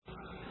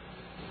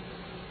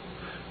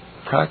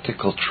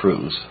Practical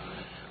Truths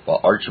by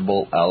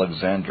Archibald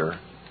Alexander,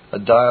 a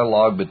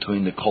dialogue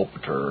between the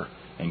Colporteur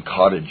and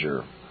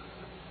Cottager.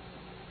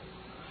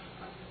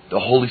 The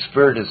Holy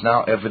Spirit is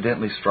now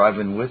evidently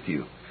striving with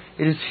you.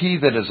 It is He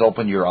that has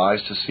opened your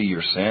eyes to see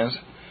your sins.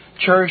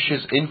 Cherish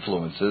His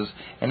influences,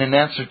 and in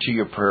answer to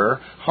your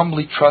prayer,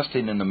 humbly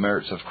trusting in the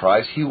merits of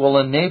Christ, He will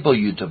enable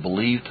you to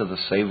believe to the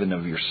saving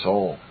of your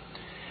soul.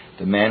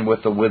 The man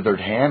with the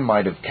withered hand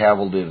might have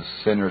cavilled as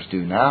sinners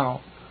do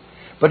now,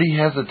 but he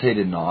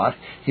hesitated not.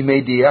 He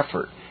made the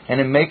effort,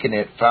 and in making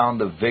it found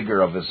the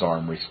vigor of his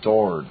arm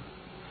restored.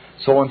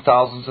 So in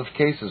thousands of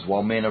cases,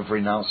 while men have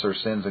renounced their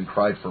sins and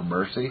cried for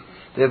mercy,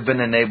 they have been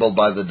enabled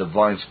by the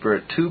Divine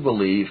Spirit to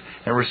believe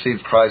and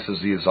receive Christ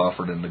as He is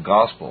offered in the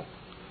Gospel.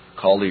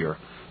 Collier: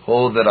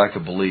 Oh, that I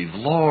could believe.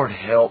 Lord,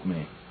 help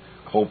me.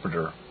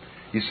 Colporteur: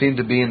 You seem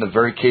to be in the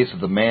very case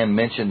of the man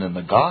mentioned in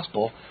the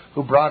Gospel,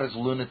 who brought his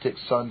lunatic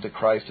son to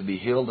Christ to be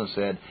healed and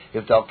said,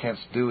 If thou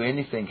canst do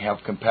anything, have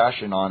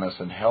compassion on us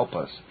and help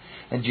us.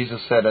 And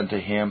Jesus said unto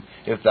him,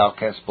 If thou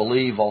canst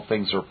believe, all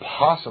things are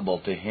possible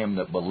to him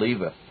that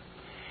believeth.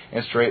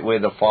 And straightway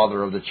the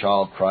father of the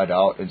child cried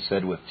out and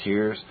said with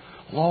tears,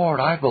 Lord,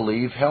 I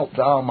believe, help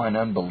thou mine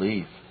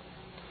unbelief.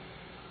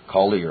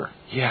 Collier: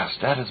 Yes,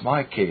 that is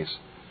my case.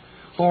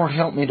 Lord,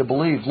 help me to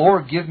believe.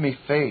 Lord, give me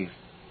faith.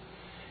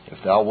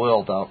 If thou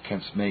wilt, thou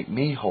canst make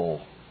me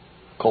whole.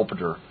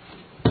 Colporteur: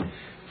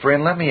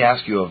 Friend, let me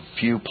ask you a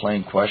few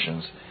plain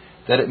questions,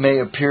 that it may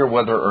appear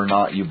whether or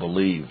not you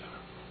believe.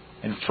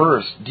 And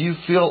first, do you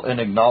feel and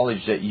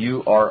acknowledge that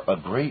you are a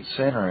great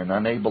sinner and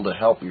unable to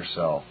help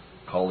yourself?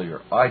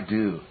 Collier: I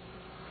do.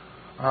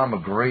 I'm a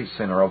great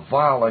sinner, a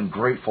vile,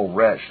 ungrateful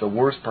wretch, the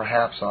worst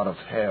perhaps out of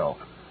hell.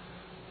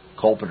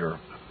 Colporteur: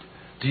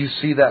 Do you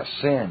see that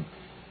sin?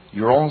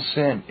 Your own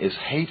sin is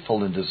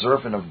hateful and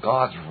deserving of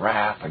God's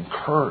wrath and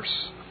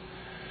curse.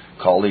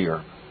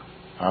 Collier: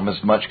 I'm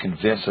as much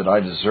convinced that I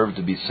deserve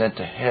to be sent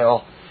to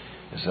hell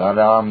as that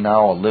I am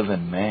now a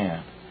living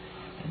man.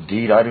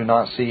 Indeed, I do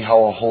not see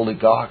how a holy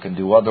God can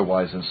do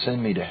otherwise than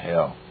send me to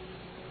hell.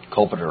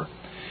 Colporteur: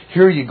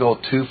 Here you go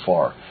too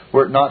far.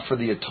 Were it not for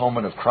the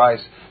atonement of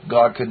Christ,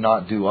 God could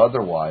not do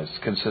otherwise,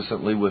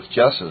 consistently with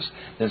justice,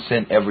 than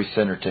send every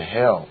sinner to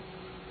hell.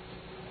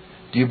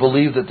 Do you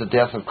believe that the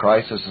death of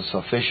Christ is a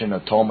sufficient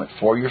atonement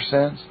for your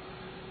sins?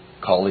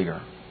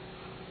 Collier: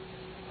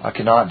 I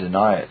cannot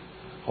deny it.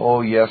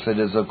 Oh, yes, it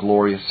is a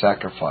glorious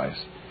sacrifice.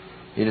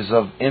 It is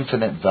of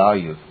infinite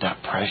value.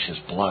 That precious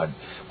blood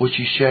which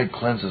He shed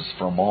cleanses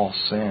from all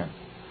sin.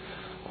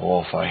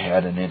 Oh, if I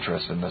had an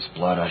interest in this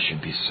blood, I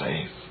should be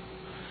safe.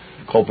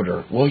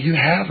 Colporteur: Well, you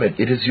have it.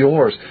 It is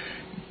yours.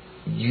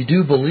 You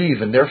do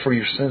believe, and therefore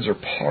your sins are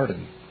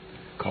pardoned.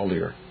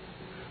 Collier: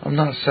 I'm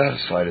not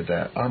satisfied at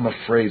that. I'm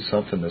afraid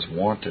something is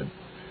wanted.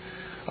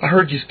 I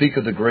heard you speak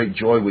of the great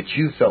joy which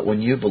you felt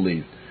when you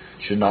believed.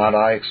 Should not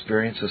I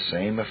experience the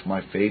same if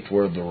my faith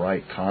were of the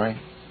right kind?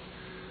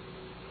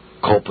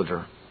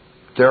 Colporteur: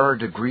 There are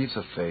degrees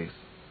of faith.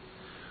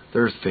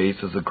 There is faith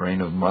as a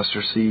grain of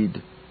mustard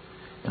seed,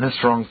 and a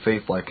strong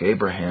faith like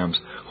Abraham's,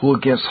 who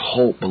against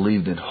hope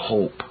believed in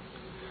hope.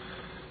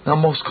 Now,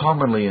 most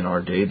commonly in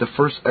our day, the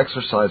first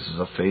exercises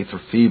of faith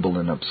are feeble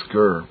and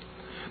obscure,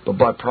 but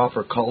by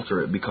proper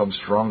culture it becomes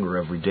stronger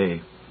every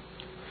day.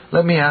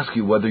 Let me ask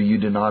you whether you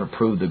do not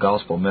approve the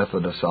gospel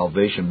method of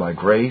salvation by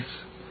grace,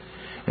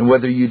 and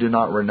whether you do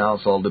not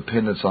renounce all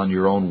dependence on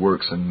your own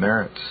works and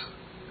merits.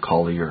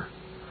 Collier: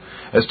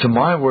 As to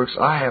my works,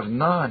 I have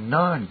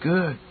none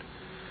good.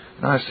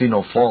 And I see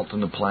no fault in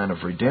the plan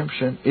of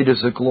redemption. It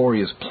is a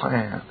glorious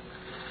plan.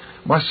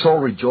 My soul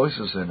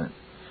rejoices in it.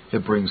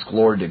 It brings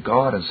glory to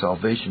God and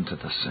salvation to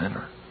the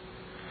sinner.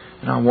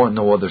 And I want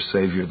no other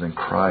Savior than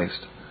Christ.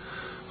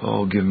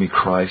 Oh, give me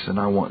Christ, and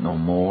I want no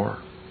more.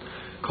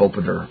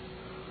 Colporteur: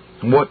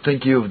 And what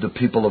think you of the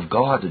people of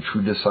God, the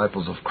true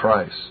disciples of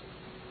Christ?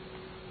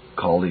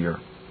 Collier: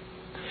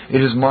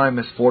 It is my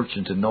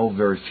misfortune to know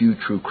very few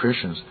true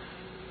Christians,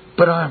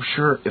 but I am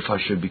sure if I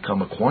should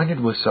become acquainted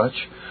with such,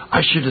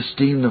 I should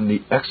esteem them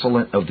the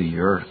excellent of the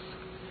earth.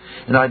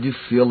 And I do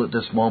feel at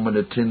this moment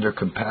a tender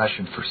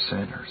compassion for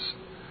sinners.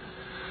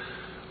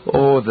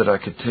 Oh, that I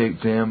could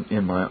take them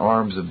in my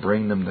arms and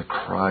bring them to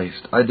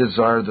Christ. I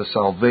desire the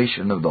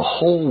salvation of the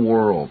whole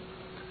world.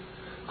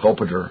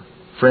 Colporteur: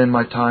 Friend,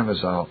 my time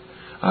is out.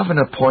 I have an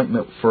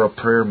appointment for a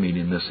prayer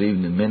meeting this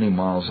evening many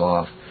miles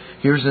off.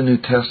 Here's the New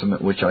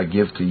Testament which I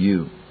give to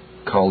you.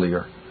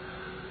 Collier: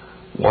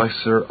 Why,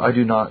 sir, I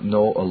do not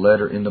know a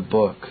letter in the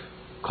book.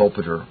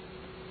 Colporteur: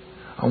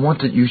 I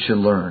want that you should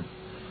learn.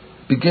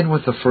 Begin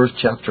with the first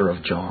chapter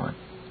of John.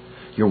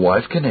 Your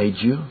wife can aid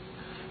you,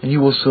 and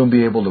you will soon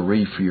be able to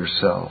read for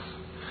yourself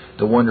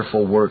the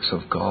wonderful works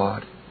of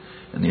God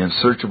and the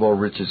unsearchable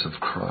riches of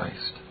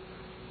Christ.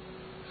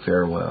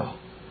 Farewell.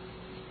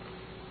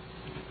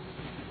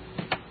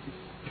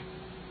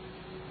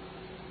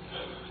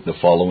 The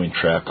following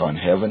tract on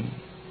heaven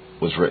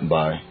was written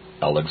by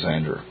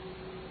Alexander.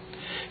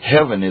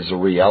 Heaven is a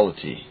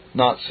reality,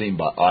 not seen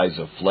by eyes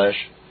of flesh,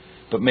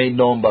 but made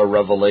known by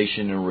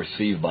revelation and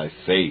received by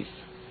faith.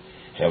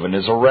 Heaven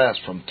is a rest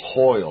from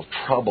toil,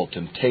 trouble,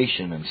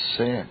 temptation, and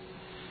sin.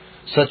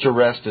 Such a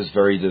rest is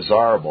very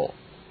desirable,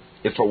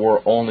 if it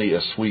were only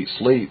a sweet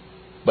sleep,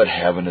 but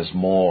heaven is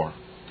more.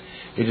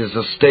 It is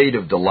a state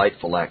of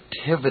delightful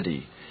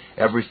activity.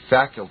 Every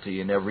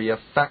faculty and every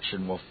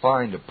affection will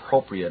find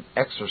appropriate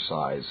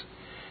exercise,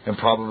 and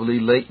probably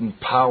latent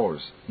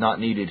powers, not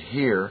needed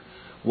here,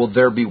 will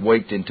there be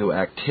waked into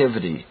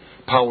activity,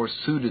 powers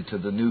suited to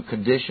the new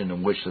condition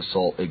in which the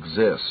soul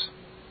exists.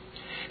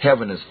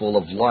 Heaven is full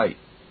of light.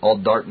 All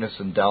darkness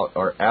and doubt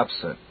are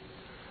absent.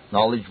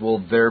 Knowledge will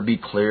there be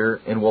clear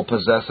and will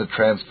possess a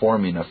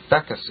transforming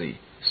efficacy.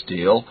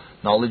 Still,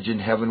 knowledge in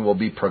heaven will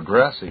be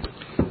progressive.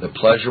 The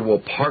pleasure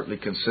will partly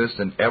consist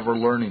in ever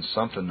learning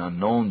something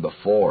unknown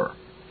before.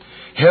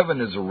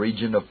 Heaven is a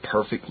region of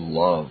perfect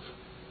love.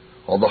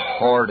 All the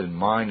heart and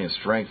mind and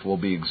strength will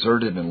be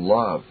exerted in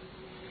love.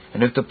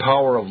 And if the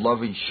power of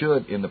loving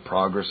should, in the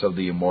progress of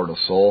the immortal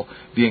soul,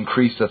 be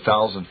increased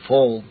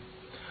 1,000-fold,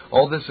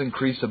 all this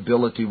increased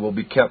ability will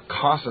be kept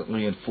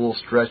constantly in full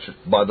stretch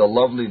by the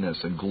loveliness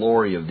and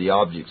glory of the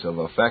objects of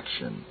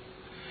affection.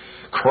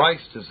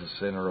 Christ is the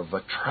center of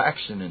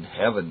attraction in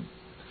heaven.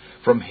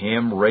 From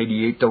Him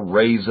radiate the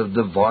rays of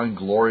divine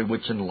glory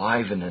which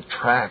enliven,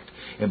 attract,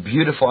 and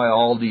beautify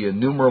all the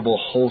innumerable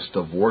host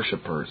of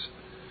worshippers.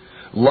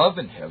 Love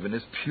in heaven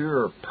is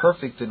pure,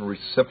 perfect, and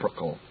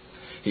reciprocal.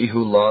 He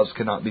who loves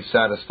cannot be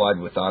satisfied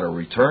without a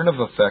return of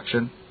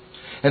affection,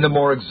 and the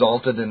more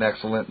exalted and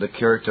excellent the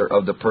character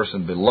of the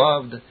person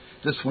beloved,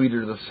 the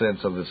sweeter the sense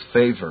of his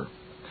favor.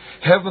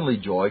 Heavenly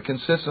joy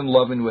consists in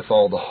loving with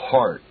all the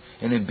heart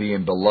and in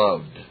being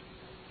beloved.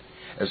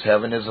 As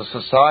heaven is a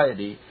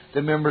society,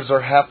 the members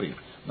are happy,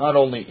 not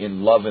only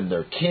in loving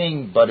their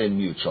king, but in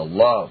mutual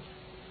love.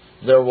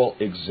 There will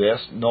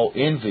exist no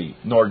envy,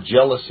 nor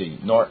jealousy,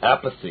 nor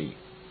apathy.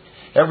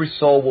 Every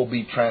soul will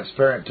be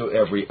transparent to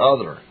every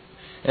other,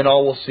 and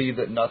all will see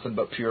that nothing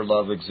but pure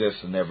love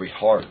exists in every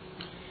heart.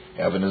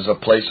 Heaven is a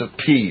place of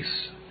peace,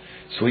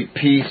 sweet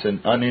peace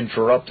and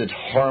uninterrupted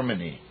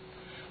harmony.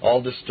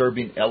 All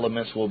disturbing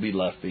elements will be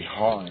left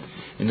behind.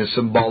 In the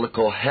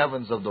symbolical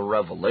heavens of the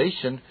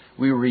Revelation,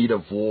 we read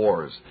of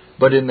wars.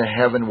 But in the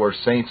heaven where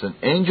saints and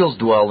angels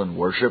dwell and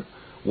worship,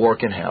 war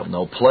can have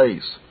no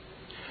place.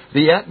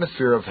 The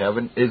atmosphere of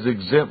heaven is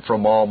exempt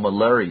from all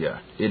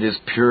malaria. It is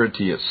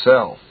purity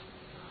itself.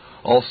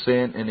 All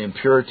sin and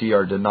impurity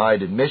are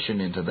denied admission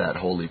into that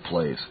holy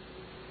place.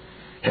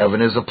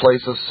 Heaven is a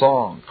place of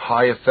song.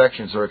 High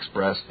affections are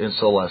expressed in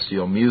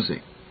celestial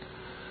music.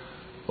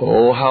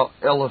 Oh, how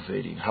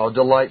elevating, how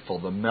delightful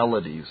the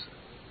melodies.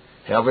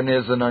 Heaven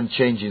is an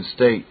unchanging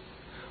state,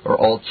 or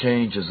all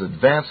change is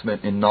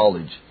advancement in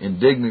knowledge, in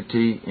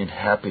dignity, in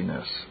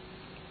happiness.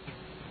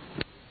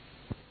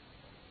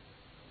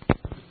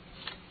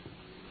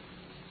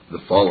 The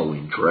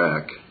following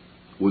track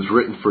was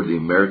written for the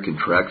American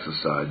Tract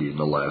Society in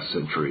the last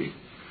century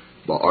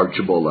by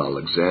Archibald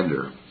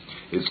Alexander.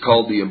 It's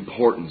called The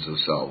Importance of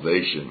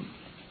Salvation.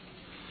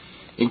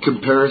 In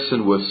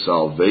comparison with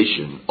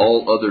salvation,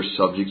 all other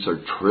subjects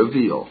are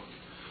trivial.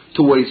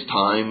 To waste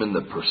time in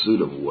the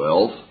pursuit of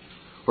wealth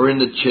or in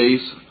the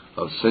chase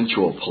of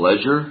sensual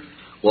pleasure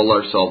while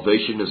our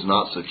salvation is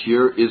not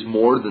secure is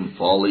more than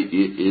folly,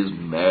 it is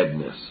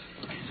madness.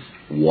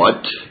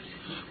 What?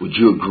 Would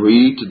you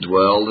agree to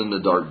dwell in the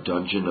dark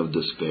dungeon of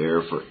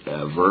despair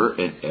forever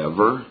and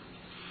ever?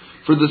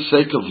 For the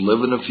sake of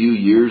living a few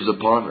years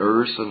upon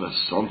earth in a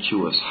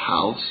sumptuous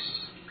house?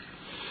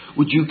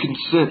 Would you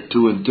consent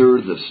to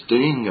endure the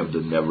sting of the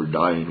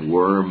never-dying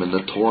worm and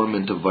the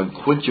torment of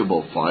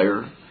unquenchable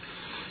fire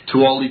to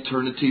all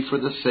eternity for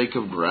the sake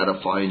of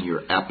gratifying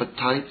your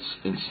appetites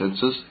and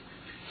senses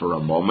for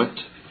a moment?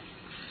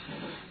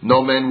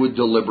 No man would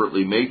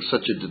deliberately make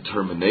such a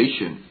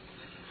determination,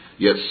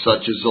 yet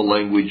such is the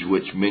language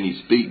which many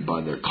speak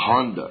by their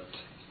conduct.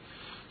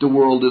 The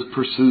world is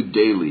pursued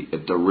daily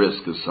at the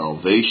risk of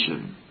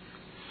salvation.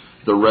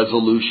 The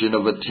resolution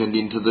of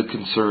attending to the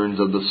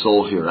concerns of the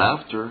soul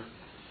hereafter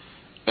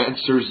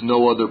answers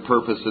no other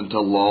purpose than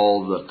to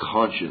lull the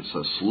conscience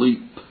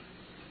asleep.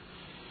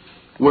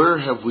 Where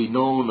have we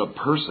known a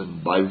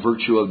person, by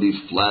virtue of these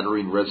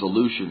flattering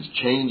resolutions,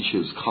 change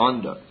his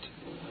conduct?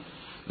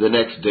 The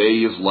next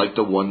day is like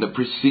the one that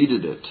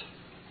preceded it.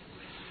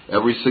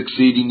 Every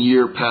succeeding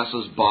year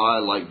passes by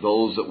like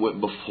those that went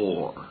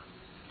before.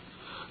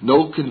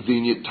 No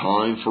convenient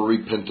time for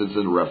repentance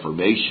and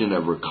reformation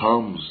ever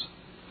comes.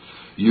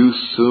 Youth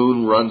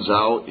soon runs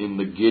out in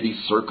the giddy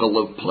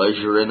circle of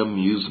pleasure and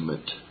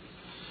amusement.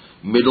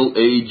 Middle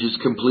age is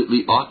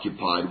completely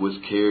occupied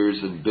with cares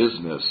and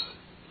business.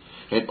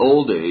 And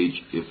old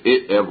age, if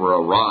it ever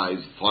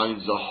arrives,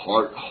 finds the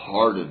heart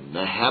hardened,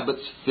 the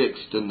habits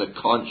fixed, and the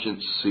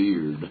conscience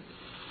seared.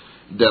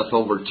 Death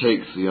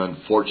overtakes the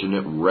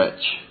unfortunate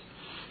wretch.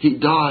 He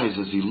dies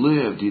as he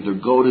lived, either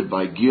goaded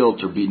by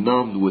guilt or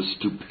benumbed with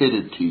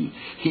stupidity.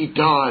 He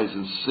dies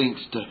and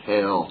sinks to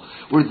hell,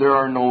 where there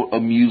are no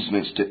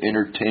amusements to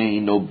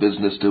entertain, no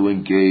business to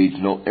engage,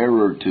 no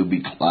error to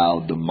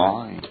becloud the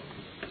mind.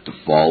 To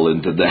fall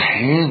into the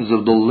hands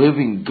of the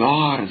living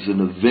God as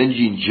an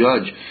avenging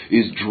judge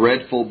is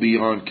dreadful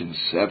beyond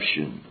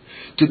conception.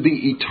 To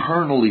be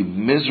eternally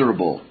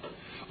miserable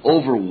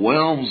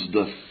overwhelms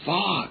the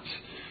thought,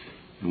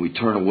 and we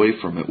turn away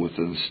from it with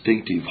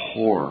instinctive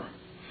horror.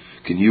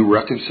 Can you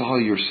reconcile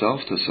yourself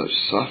to such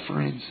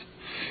sufferings?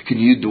 Can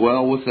you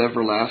dwell with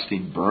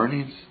everlasting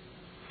burnings?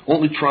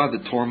 Only try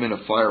the torment of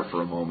fire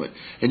for a moment,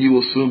 and you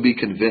will soon be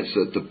convinced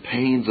that the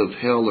pains of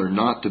hell are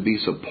not to be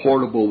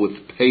supportable with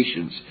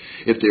patience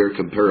if they are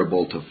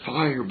comparable to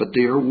fire, but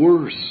they are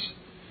worse.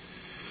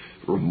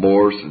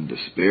 Remorse and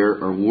despair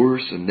are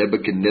worse than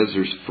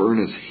Nebuchadnezzar's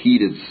furnace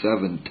heated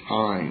 7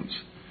 times.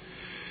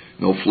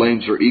 No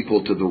flames are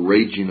equal to the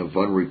raging of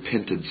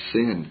unrepented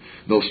sin,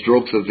 no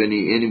strokes of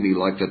any enemy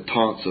like the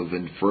taunts of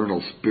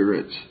infernal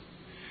spirits.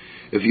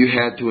 If you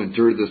had to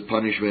endure this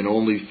punishment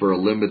only for a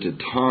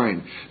limited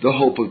time, the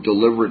hope of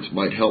deliverance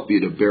might help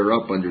you to bear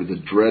up under the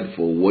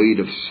dreadful weight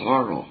of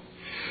sorrow.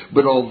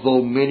 But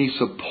although many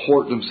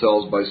support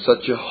themselves by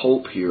such a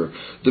hope here,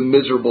 the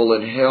miserable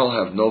in hell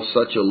have no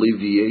such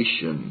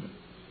alleviation.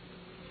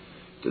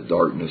 The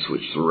darkness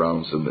which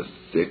surrounds them is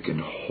thick and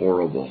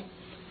horrible.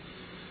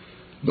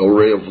 No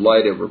ray of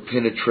light ever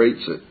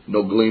penetrates it.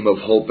 No gleam of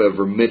hope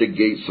ever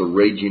mitigates the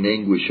raging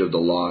anguish of the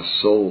lost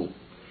soul.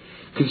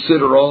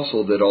 Consider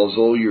also that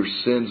although your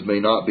sins may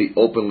not be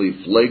openly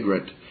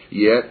flagrant,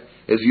 yet,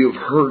 as you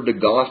have heard the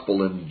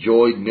gospel and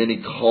enjoyed many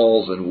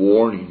calls and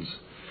warnings,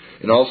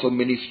 and also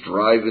many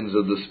strivings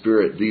of the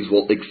Spirit, these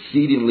will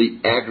exceedingly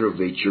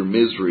aggravate your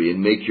misery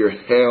and make your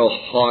hell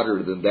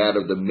hotter than that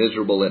of the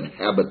miserable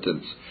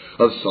inhabitants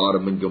of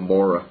Sodom and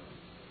Gomorrah.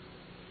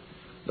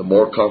 The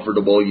more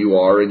comfortable you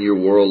are in your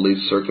worldly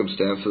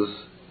circumstances,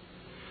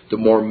 the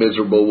more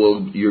miserable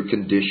will your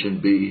condition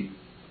be.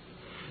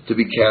 To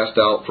be cast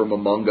out from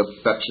among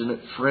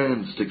affectionate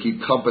friends, to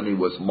keep company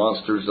with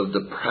monsters of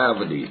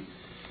depravity,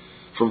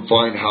 from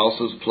fine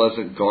houses,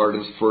 pleasant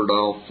gardens,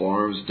 fertile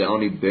farms,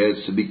 downy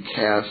beds, to be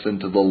cast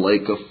into the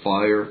lake of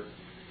fire,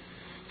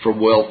 from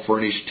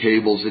well-furnished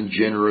tables and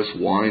generous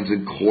wines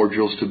and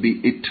cordials, to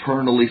be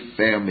eternally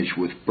famished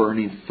with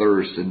burning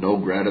thirst and no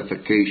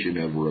gratification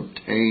ever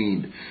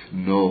obtained.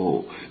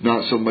 No,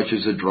 not so much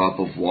as a drop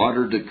of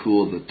water to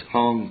cool the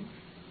tongue.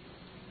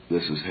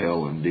 This is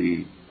hell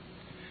indeed.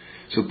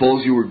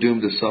 Suppose you were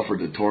doomed to suffer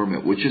the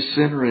torment which a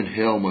sinner in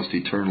hell must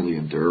eternally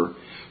endure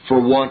for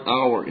 1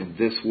 hour in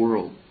this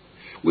world.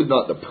 Would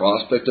not the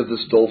prospect of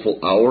this doleful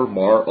hour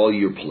mar all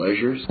your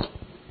pleasures?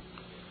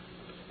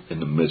 In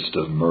the midst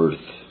of mirth,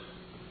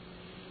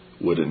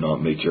 would it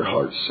not make your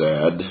heart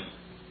sad?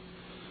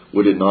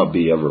 Would it not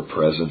be ever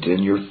present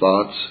in your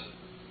thoughts?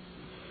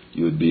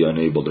 You would be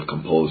unable to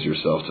compose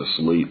yourself to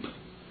sleep,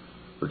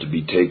 or to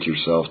betake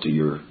yourself to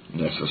your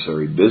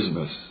necessary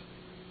business.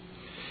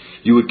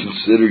 You would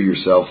consider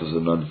yourself as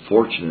an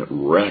unfortunate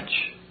wretch,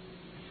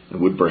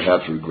 and would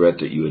perhaps regret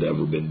that you had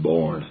ever been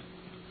born.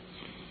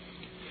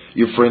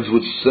 Your friends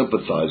would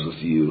sympathize with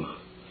you,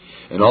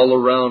 and all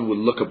around would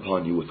look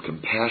upon you with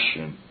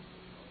compassion.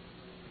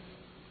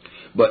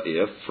 But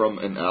if, from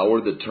an hour,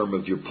 the term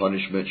of your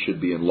punishment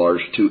should be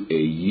enlarged to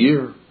a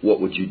year,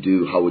 what would you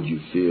do? How would you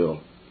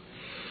feel?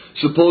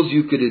 Suppose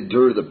you could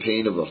endure the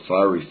pain of a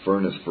fiery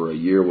furnace for a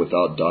year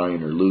without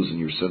dying or losing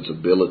your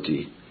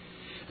sensibility,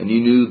 and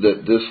you knew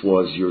that this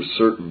was your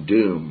certain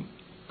doom.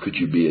 Could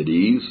you be at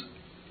ease?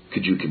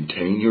 Could you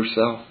contain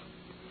yourself?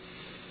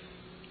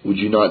 Would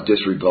you not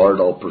disregard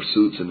all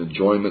pursuits and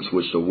enjoyments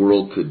which the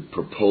world could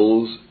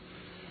propose?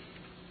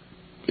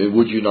 And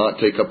would you not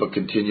take up a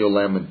continual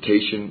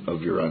lamentation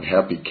of your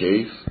unhappy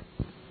case?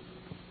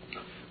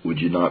 Would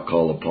you not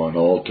call upon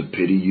all to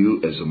pity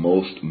you as the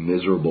most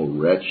miserable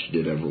wretch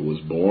that ever was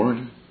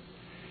born?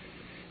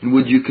 And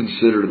would you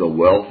consider the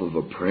wealth of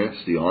a prince,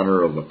 the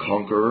honor of a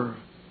conqueror,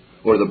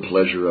 or the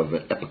pleasure of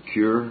an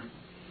epicure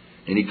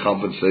any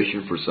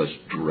compensation for such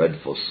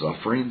dreadful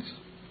sufferings?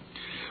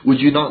 Would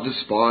you not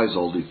despise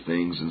all these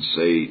things and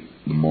say,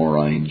 the more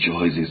I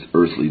enjoy these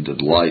earthly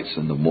delights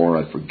and the more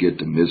I forget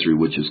the misery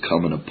which is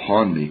coming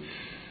upon me,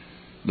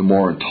 the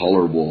more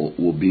intolerable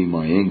will be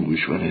my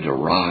anguish when it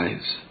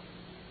arrives?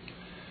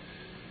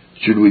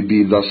 Should we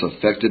be thus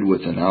affected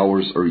with an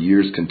hour's or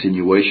year's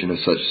continuation of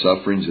such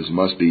sufferings as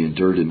must be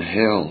endured in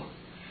hell?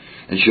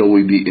 And shall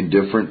we be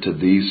indifferent to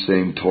these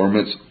same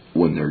torments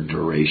when their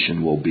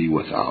duration will be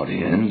without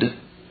end?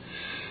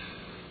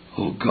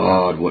 Oh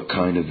God, what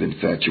kind of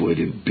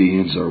infatuated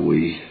beings are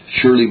we?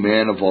 Surely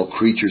man of all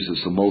creatures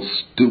is the most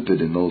stupid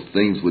in those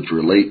things which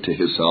relate to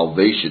his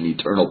salvation,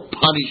 eternal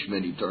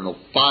punishment, eternal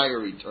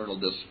fire, eternal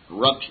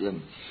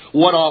destruction.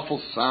 What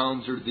awful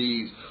sounds are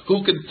these?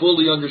 Who can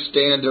fully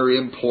understand their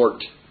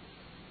import?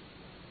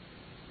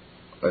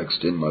 I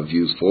extend my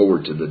views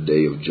forward to the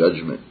day of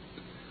judgment.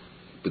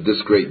 But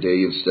this great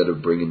day, instead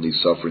of bringing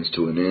these sufferings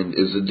to an end,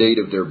 is the date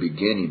of their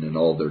beginning and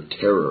all their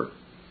terror.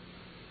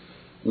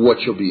 What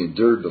shall be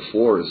endured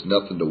before is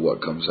nothing to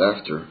what comes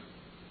after.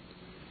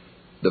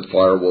 The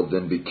fire will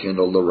then be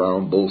kindled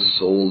around both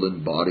soul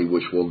and body,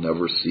 which will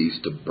never cease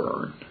to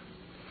burn.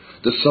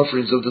 The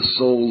sufferings of the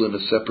soul in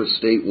a separate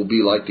state will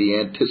be like the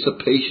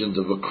anticipations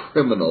of a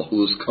criminal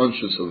who is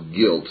conscious of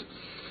guilt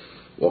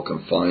while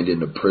confined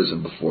into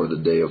prison before the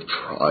day of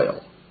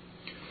trial.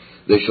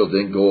 They shall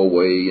then go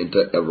away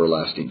into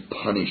everlasting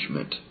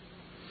punishment.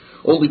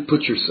 Only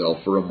put yourself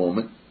for a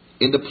moment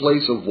in the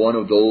place of one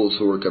of those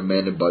who are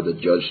commanded by the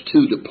judge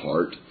to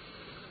depart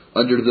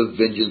under the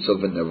vengeance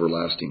of an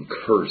everlasting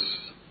curse.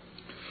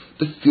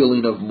 The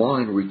feeling of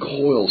mind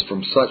recoils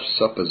from such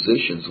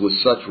suppositions with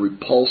such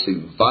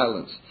repulsive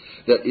violence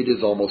that it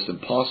is almost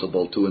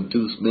impossible to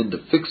induce men to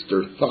fix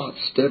their thoughts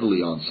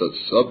steadily on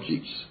such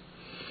subjects.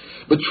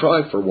 But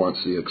try for once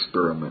the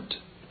experiment.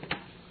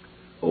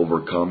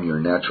 Overcome your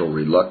natural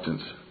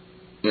reluctance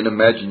and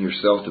imagine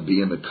yourself to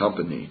be in the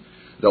company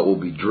that will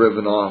be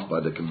driven off by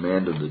the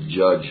command of the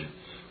judge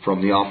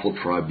from the awful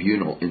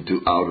tribunal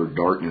into outer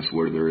darkness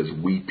where there is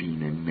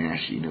weeping and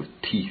gnashing of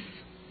teeth.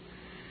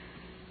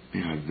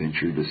 May I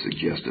venture to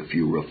suggest a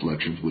few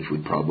reflections which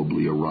would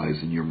probably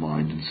arise in your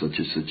mind in such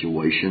a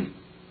situation?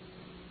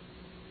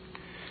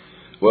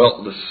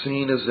 Well, the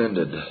scene is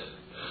ended.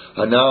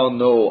 I now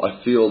know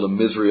I feel the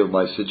misery of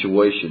my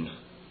situation.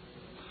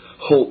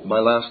 Hope, my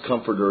last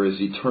comforter, is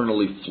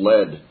eternally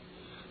fled.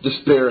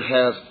 Despair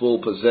has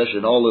full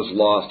possession. All is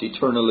lost,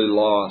 eternally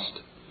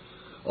lost.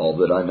 All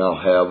that I now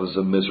have is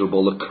a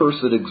miserable,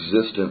 accursed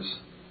existence.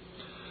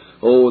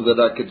 Oh, that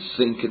I could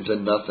sink into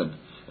nothing,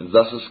 and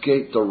thus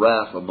escape the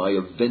wrath of my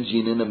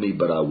avenging enemy.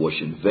 But I wish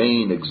in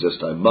vain.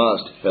 Exist I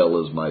must.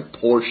 Hell is my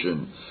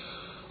portion.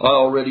 I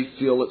already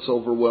feel its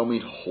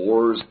overwhelming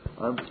horrors.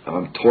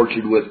 I'm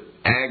tortured with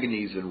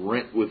agonies and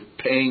rent with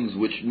pangs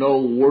which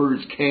no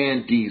words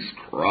can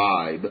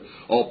describe.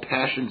 All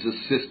passions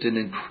assist in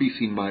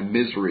increasing my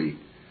misery.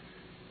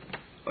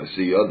 I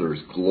see others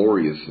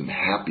glorious and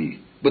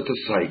happy, but the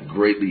sight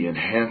greatly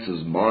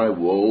enhances my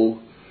woe.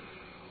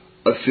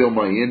 I feel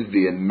my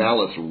envy and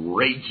malice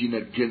raging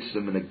against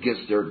them and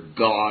against their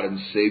God and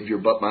Savior,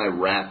 but my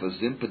wrath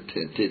is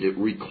impotent. It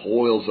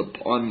recoils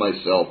upon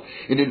myself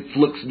and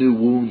inflicts new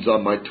wounds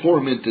on my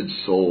tormented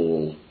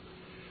soul.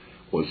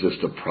 Was this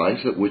the price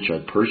at which I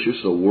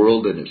purchased the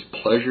world and its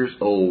pleasures?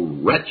 Oh,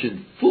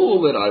 wretched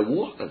fool that I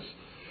was!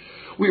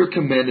 We are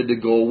commanded to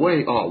go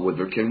away. Ah,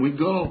 whither can we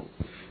go?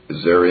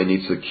 Is there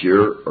any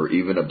secure or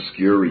even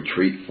obscure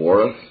retreat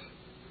for us?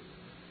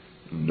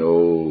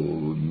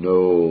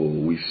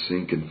 No, we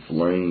sink in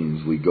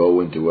flames. We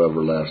go into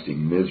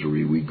everlasting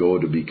misery. We go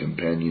to be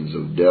companions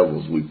of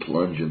devils. We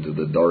plunge into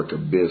the dark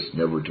abyss,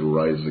 never to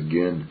rise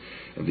again.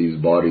 And these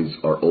bodies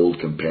are old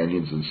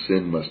companions, and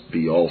sin must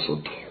be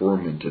also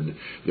tormented.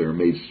 They are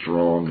made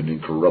strong and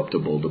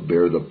incorruptible to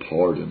bear the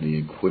part in the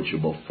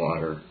unquenchable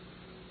fire.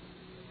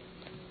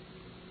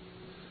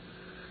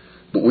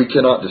 But we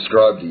cannot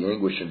describe the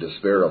anguish and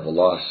despair of a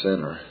lost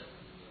sinner.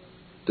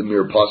 The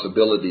mere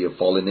possibility of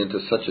falling into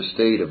such a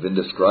state of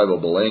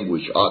indescribable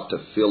anguish ought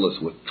to fill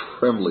us with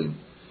trembling.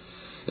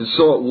 And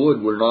so it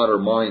would were not our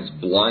minds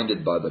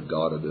blinded by the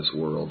God of this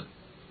world.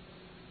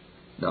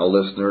 Now,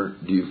 listener,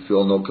 do you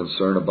feel no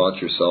concern about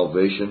your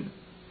salvation?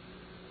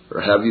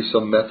 Or have you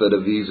some method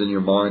of easing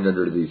your mind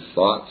under these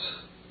thoughts?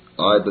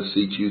 I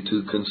beseech you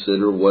to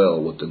consider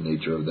well what the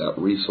nature of that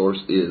resource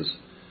is.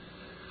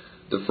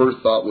 The first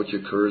thought which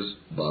occurs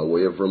by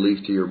way of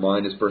relief to your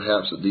mind is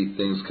perhaps that these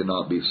things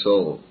cannot be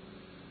so,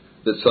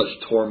 that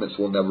such torments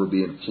will never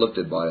be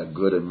inflicted by a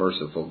good and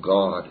merciful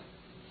God.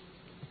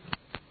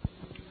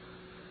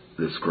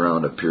 This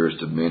ground appears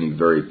to many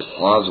very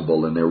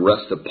plausible, and they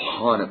rest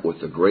upon it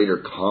with the greater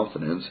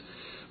confidence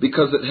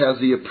because it has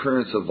the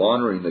appearance of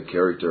honoring the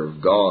character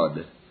of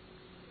God,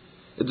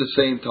 at the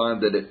same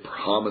time that it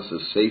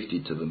promises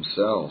safety to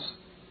themselves.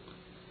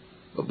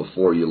 But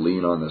before you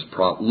lean on this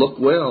prop, look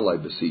well, I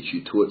beseech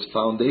you, to its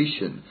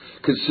foundation.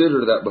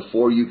 Consider that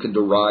before you can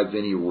derive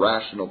any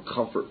rational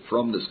comfort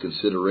from this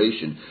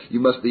consideration, you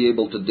must be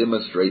able to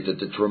demonstrate that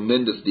the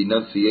tremendous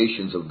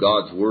denunciations of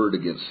God's word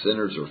against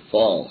sinners are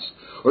false,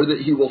 or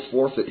that he will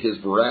forfeit his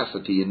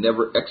veracity and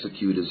never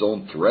execute his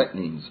own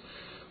threatenings.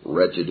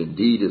 Wretched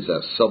indeed is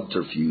that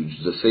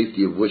subterfuge, the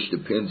safety of which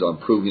depends on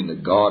proving the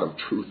God of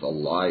truth a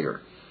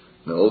liar.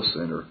 No,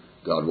 sinner,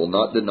 God will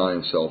not deny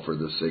himself for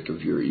the sake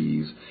of your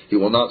ease. He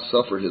will not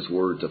suffer his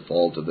word to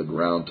fall to the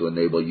ground to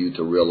enable you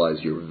to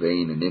realize your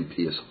vain and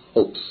impious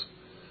hopes.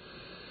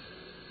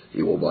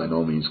 He will by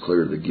no means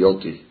clear the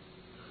guilty.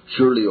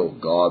 Surely, O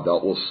God,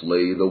 thou wilt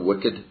slay the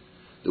wicked.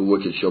 The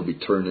wicked shall be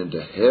turned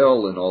into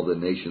hell, and all the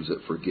nations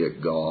that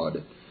forget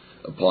God.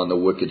 Upon the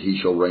wicked he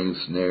shall rain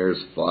snares,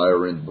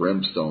 fire, and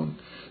brimstone.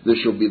 This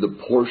shall be the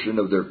portion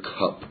of their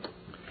cup.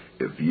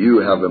 If you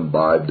have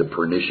imbibed the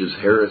pernicious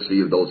heresy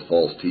of those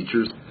false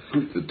teachers,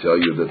 to tell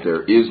you that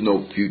there is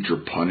no future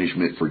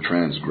punishment for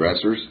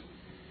transgressors,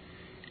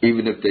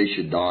 even if they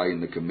should die in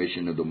the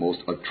commission of the most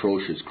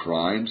atrocious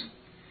crimes,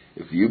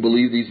 if you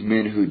believe these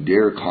men who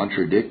dare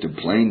contradict the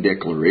plain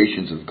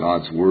declarations of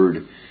God's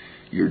word,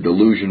 your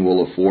delusion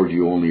will afford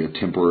you only a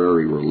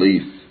temporary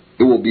relief.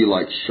 It will be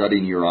like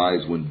shutting your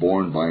eyes when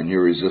borne by an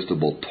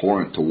irresistible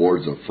torrent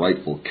towards a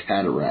frightful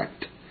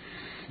cataract.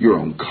 Your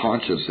own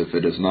conscience, if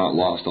it has not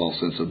lost all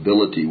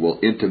sensibility, will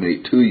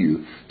intimate to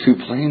you, too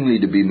plainly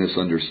to be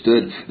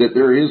misunderstood, that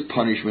there is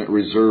punishment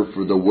reserved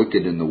for the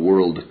wicked in the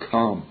world to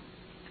come.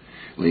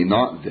 Lean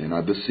not, then, I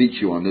beseech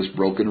you, on this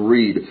broken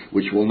reed,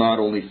 which will not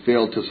only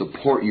fail to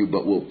support you,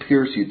 but will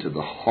pierce you to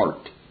the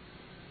heart.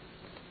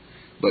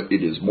 But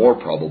it is more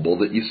probable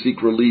that you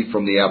seek relief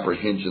from the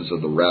apprehensions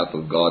of the wrath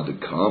of God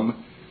to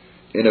come,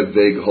 in a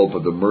vague hope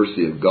of the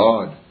mercy of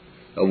God,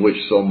 of which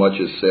so much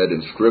is said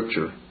in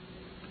Scripture.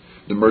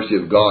 The mercy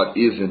of God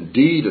is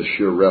indeed a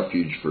sure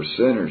refuge for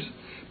sinners,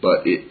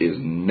 but it is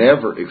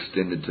never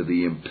extended to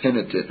the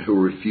impenitent who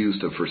refuse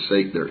to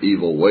forsake their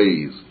evil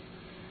ways.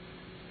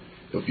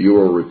 If you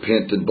will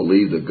repent and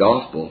believe the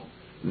gospel,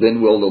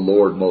 then will the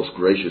Lord most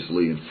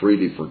graciously and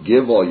freely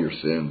forgive all your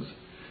sins.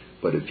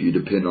 But if you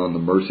depend on the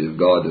mercy of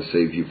God to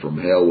save you from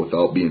hell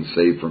without being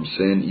saved from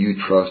sin, you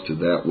trust to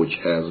that which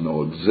has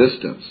no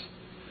existence.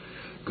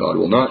 God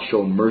will not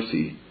show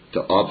mercy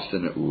to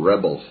obstinate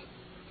rebels.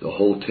 The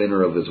whole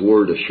tenor of His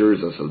word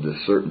assures us of the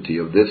certainty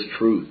of this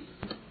truth.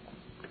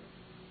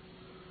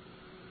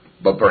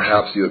 But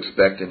perhaps you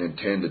expect and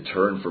intend to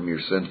turn from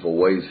your sinful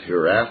ways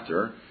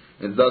hereafter,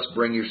 and thus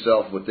bring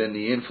yourself within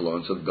the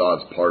influence of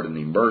God's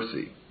pardoning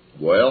mercy.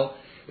 Well,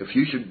 if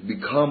you should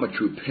become a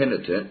true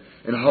penitent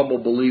and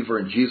humble believer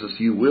in Jesus,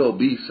 you will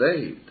be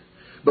saved.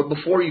 But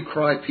before you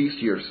cry peace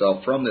to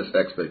yourself from this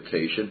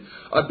expectation,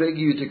 I beg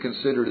you to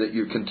consider that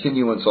your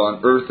continuance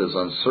on earth is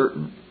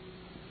uncertain.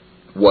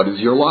 What is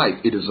your life?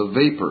 It is a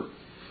vapor.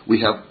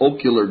 We have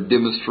ocular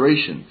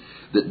demonstration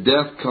that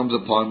death comes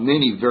upon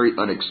many very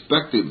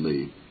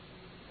unexpectedly.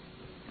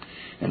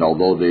 And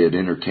although they had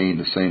entertained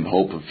the same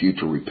hope of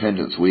future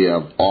repentance, we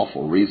have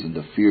awful reason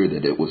to fear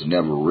that it was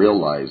never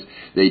realized.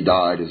 They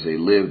died as they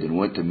lived and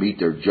went to meet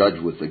their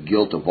judge with the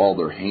guilt of all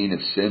their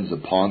heinous sins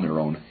upon their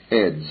own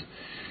heads.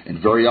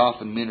 And very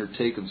often men are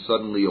taken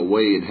suddenly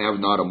away and have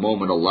not a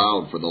moment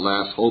allowed for the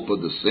last hope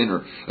of the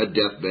sinner, a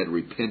deathbed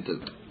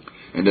repentance.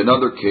 And in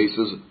other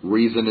cases,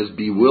 reason is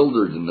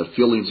bewildered and the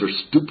feelings are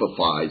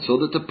stupefied, so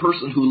that the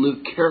person who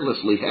lived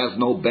carelessly has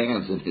no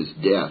bands in his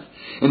death.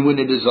 And when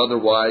it is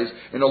otherwise,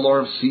 an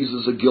alarm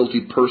seizes a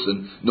guilty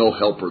person, no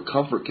help or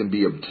comfort can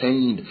be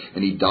obtained,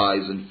 and he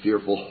dies in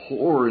fearful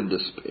horror and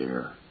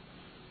despair.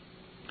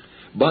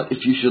 But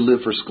if you should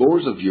live for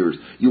scores of years,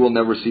 you will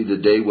never see the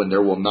day when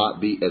there will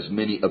not be as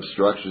many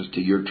obstructions to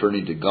your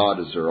turning to God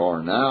as there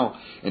are now,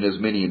 and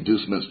as many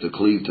inducements to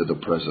cleave to the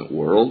present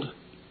world.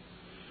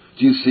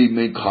 Do you see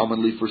men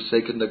commonly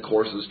forsaken the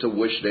courses to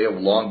which they have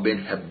long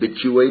been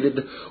habituated?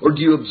 Or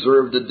do you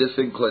observe the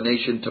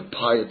disinclination to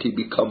piety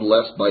become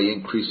less by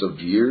increase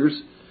of years?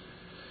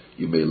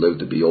 You may live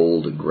to be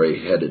old and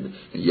gray-headed,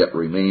 and yet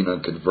remain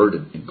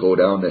unconverted, and go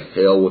down to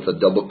hell with a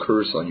double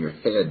curse on your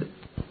head.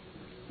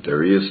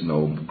 There is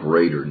no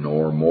greater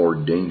nor more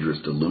dangerous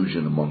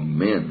delusion among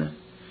men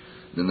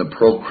than the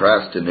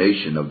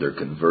procrastination of their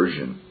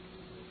conversion.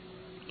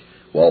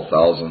 While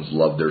thousands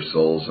love their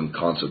souls in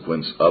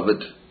consequence of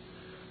it,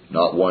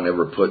 not one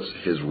ever puts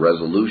his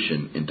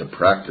resolution into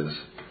practice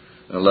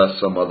unless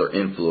some other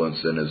influence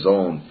than his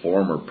own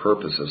former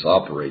purposes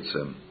operates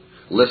him.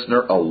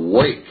 Listener,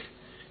 awake!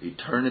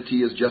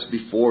 Eternity is just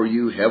before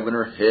you. Heaven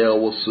or hell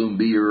will soon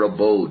be your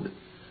abode.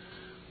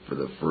 For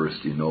the first,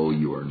 you know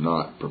you are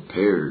not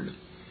prepared.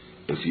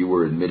 If you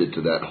were admitted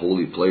to that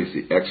holy place,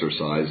 the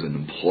exercise and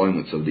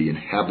employments of the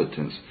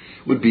inhabitants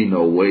would be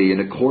no way in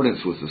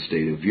accordance with the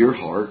state of your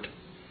heart.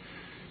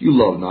 You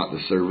love not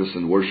the service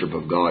and worship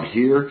of God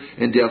here,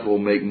 and death will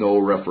make no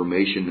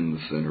reformation in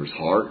the sinner's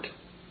heart.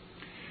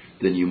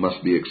 Then you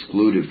must be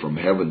excluded from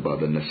heaven by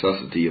the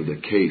necessity of the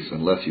case,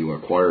 unless you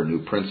acquire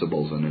new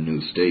principles and a new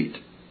state.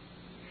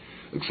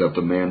 Except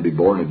a man be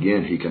born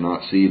again, he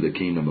cannot see the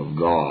kingdom of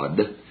God.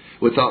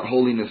 Without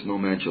holiness no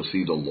man shall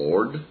see the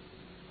Lord.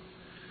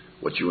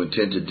 What you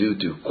intend to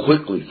do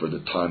quickly, for the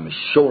time is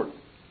short.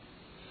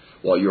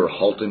 While you are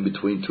halting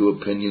between two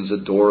opinions,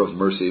 a door of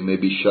mercy may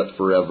be shut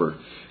forever.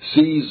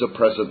 Seize the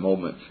present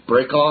moment.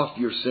 Break off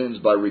your sins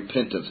by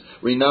repentance.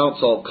 Renounce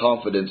all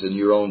confidence in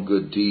your own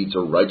good deeds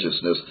or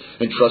righteousness,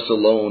 and trust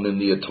alone in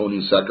the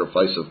atoning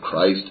sacrifice of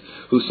Christ.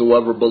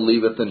 Whosoever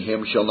believeth in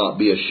Him shall not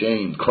be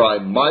ashamed. Cry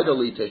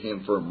mightily to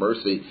Him for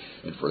mercy,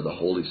 and for the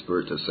Holy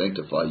Spirit to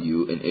sanctify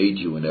you and aid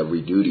you in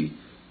every duty.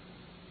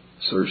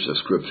 Search the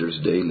Scriptures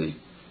daily.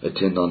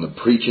 Attend on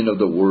the preaching of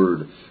the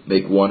Word.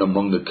 Make one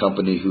among the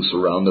company who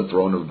surround the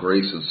throne of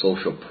grace in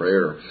social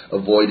prayer.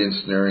 Avoid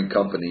ensnaring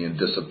company and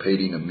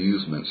dissipating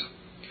amusements.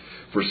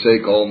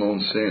 Forsake all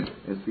known sin,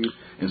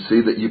 and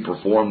see that you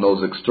perform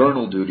those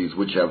external duties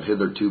which have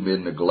hitherto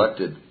been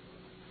neglected.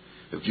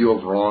 If you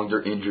have wronged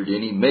or injured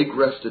any, make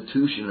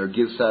restitution or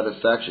give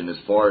satisfaction as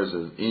far as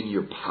is in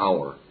your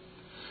power.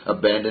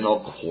 Abandon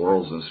all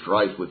quarrels and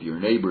strife with your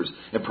neighbors,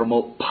 and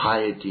promote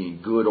piety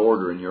and good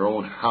order in your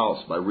own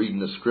house by reading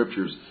the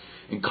Scriptures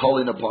and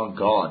calling upon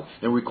God,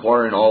 and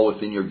requiring all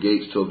within your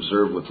gates to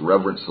observe with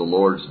reverence the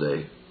Lord's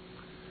day.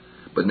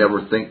 But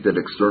never think that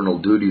external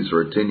duties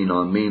or attending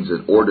on means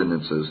and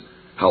ordinances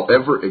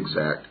however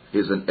exact,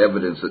 is an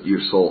evidence that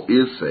your soul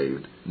is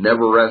saved.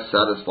 Never rest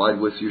satisfied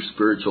with your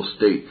spiritual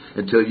state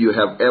until you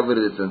have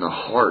evidence in a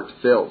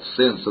heartfelt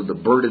sense of the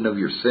burden of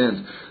your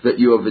sins, that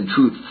you have in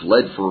truth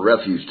fled for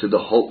refuge to the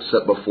hope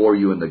set before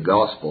you in the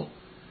gospel.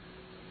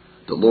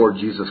 The Lord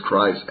Jesus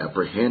Christ,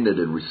 apprehended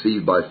and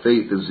received by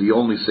faith, is the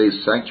only safe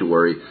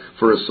sanctuary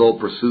for a soul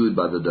pursued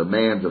by the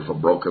demands of a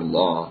broken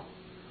law.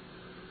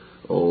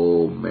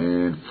 Oh,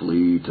 man,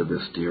 flee to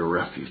this dear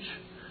refuge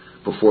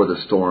before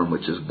the storm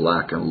which is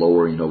black and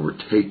lowering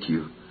overtake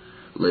you.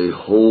 Lay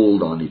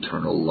hold on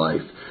eternal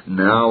life.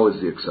 Now is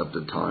the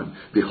accepted time.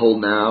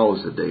 Behold, now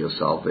is the day of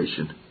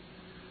salvation.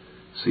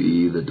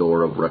 See, the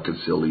door of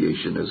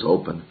reconciliation is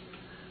open.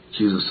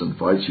 Jesus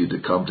invites you to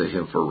come to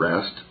Him for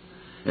rest,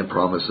 and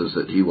promises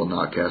that He will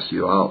not cast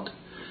you out.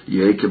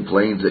 Yea,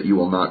 complains that you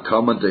will not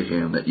come unto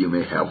Him, that you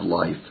may have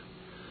life.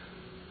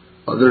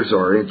 Others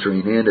are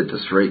entering in at the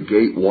strait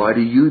gate. Why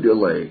do you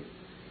delay?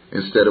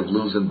 Instead of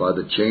losing by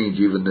the change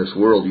even this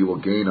world, you will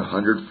gain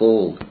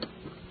 100-fold.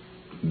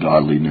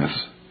 Godliness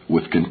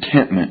with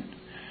contentment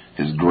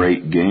is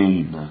great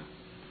gain.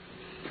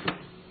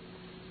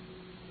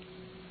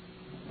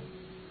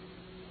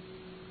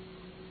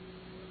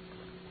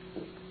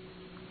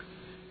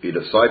 A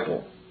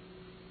disciple.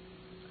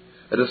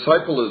 A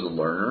disciple is a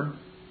learner,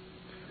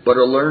 but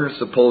a learner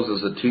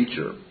supposes a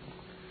teacher.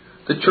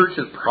 The church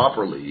is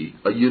properly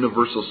a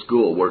universal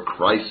school where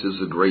Christ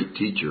is a great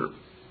teacher.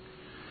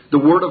 The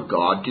Word of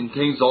God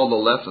contains all the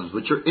lessons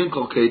which are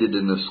inculcated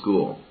in this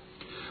school.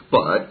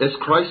 But as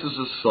Christ is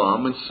the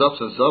sum and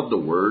substance of the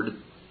Word,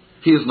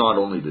 He is not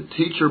only the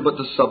teacher, but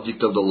the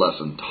subject of the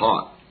lesson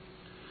taught.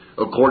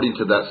 According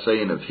to that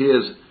saying of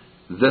His,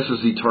 "This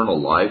is eternal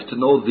life, to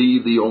know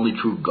Thee, the only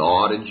true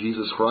God, and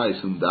Jesus Christ,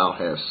 whom Thou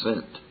hast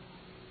sent."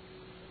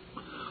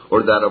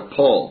 Or that of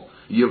Paul,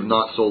 "Ye have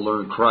not so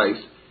learned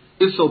Christ,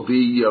 if so be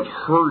ye have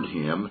heard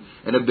Him,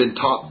 and have been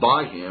taught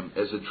by Him,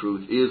 as the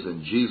truth is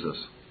in Jesus."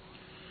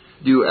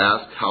 Do you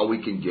ask how we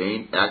can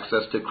gain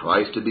access to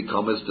Christ to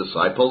become His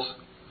disciples?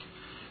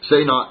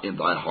 Say not in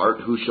thy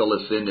heart, "Who shall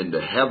ascend into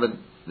heaven?"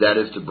 That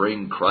is to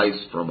bring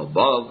Christ from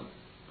above.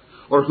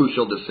 Or "Who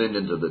shall descend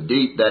into the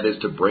deep?" That is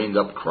to bring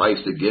up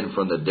Christ again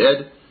from the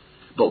dead.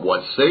 But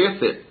what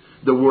saith it?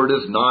 "The word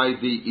is nigh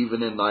thee,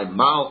 even in thy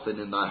mouth and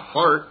in thy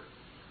heart."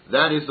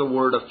 That is the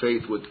word of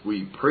faith which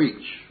we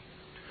preach.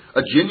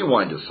 A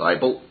genuine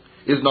disciple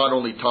is not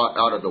only taught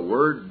out of the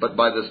Word, but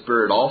by the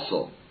Spirit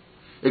also.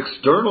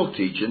 External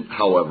teaching,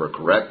 however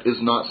correct,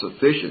 is not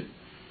sufficient.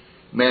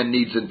 Man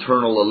needs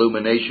internal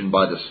illumination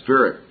by the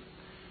Spirit.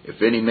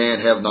 If any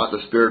man have not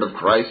the Spirit of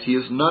Christ, he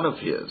is none of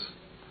His.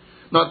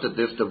 Not that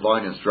this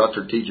divine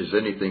instructor teaches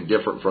anything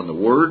different from the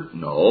Word.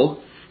 No,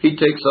 he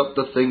takes up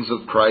the things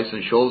of Christ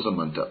and shows them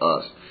unto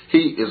us.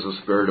 He is the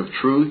Spirit of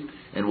truth,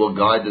 and will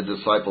guide the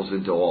disciples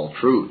into all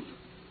truth.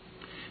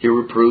 He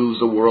reproves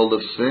the world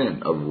of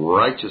sin, of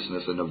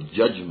righteousness, and of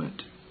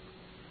judgment.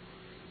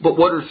 But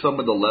what are some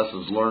of the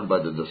lessons learned by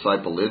the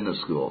disciple in the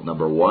school?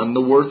 Number 1,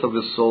 the worth of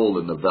his soul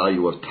and the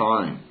value of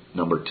time.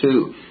 Number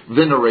 2,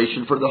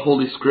 veneration for the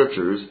Holy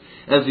Scriptures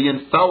as the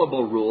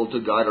infallible rule to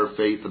guide our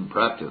faith and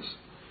practice.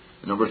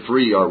 Number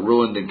 3, our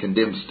ruined and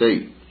condemned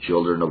state,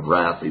 children of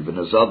wrath even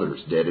as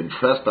others, dead in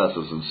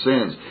trespasses and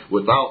sins,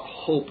 without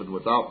hope and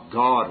without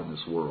God in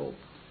this world.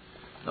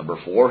 Number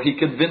 4, he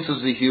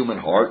convinces the human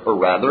heart, or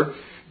rather,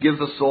 gives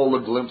the soul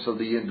a glimpse of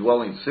the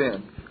indwelling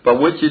sin, by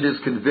which it is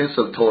convinced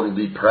of total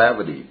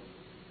depravity.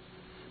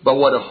 But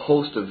what a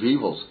host of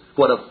evils,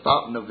 what a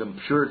fountain of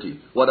impurity,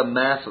 what a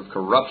mass of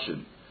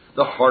corruption.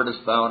 The heart is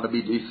found to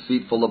be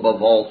deceitful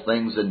above all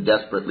things and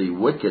desperately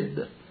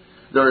wicked.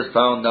 There is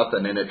found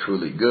nothing in it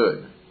truly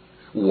good.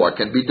 What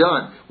can be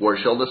done? Where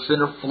shall the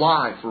sinner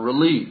fly for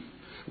relief?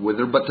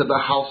 Whither but to the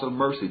house of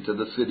mercy, to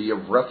the city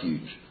of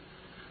refuge?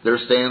 There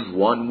stands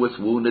one with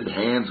wounded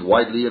hands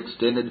widely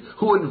extended,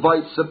 who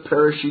invites the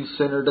perishing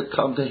sinner to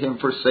come to him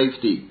for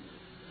safety.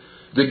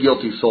 The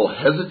guilty soul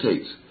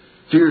hesitates,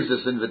 fears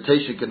this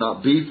invitation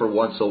cannot be for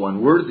one so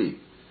unworthy.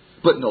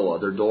 But no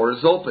other door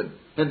is open,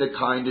 and the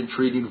kind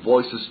entreating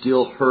voice is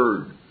still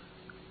heard.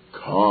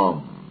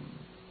 Come.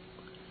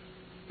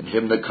 And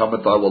him that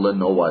cometh I will in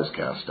no wise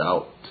cast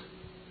out.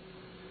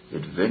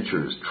 It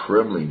ventures,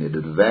 trembling, it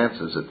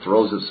advances, it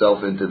throws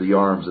itself into the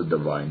arms of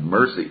divine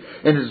mercy,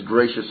 and is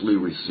graciously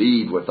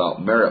received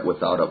without merit,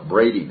 without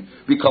upbraiding,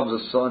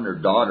 becomes a son or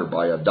daughter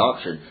by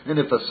adoption, and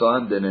if a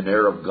son, then an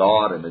heir of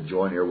God and a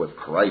joint heir with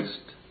Christ.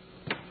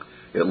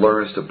 It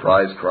learns to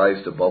prize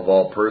Christ above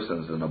all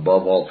persons and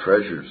above all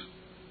treasures.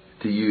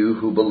 To you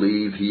who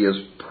believe He is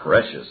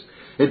precious,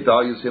 it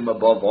values Him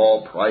above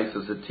all price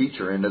as a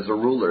teacher and as a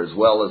ruler, as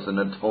well as an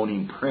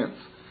atoning prince.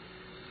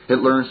 It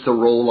learns to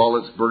roll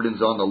all its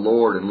burdens on the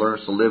Lord and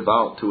learns to live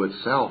out to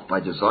itself by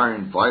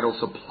desiring vital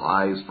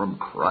supplies from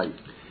Christ.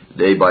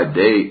 Day by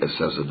day, it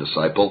says a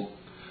disciple,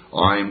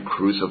 I am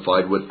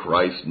crucified with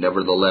Christ,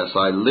 nevertheless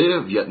I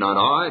live, yet not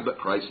I, but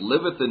Christ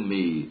liveth in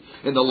me.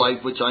 In the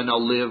life which I now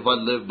live, I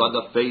live by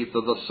the faith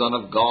of the Son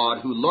of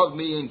God, who loved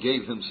me and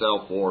gave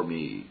Himself for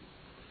me.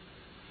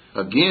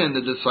 Again,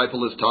 the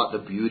disciple is taught the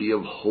beauty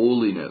of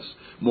holiness.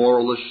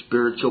 Moral or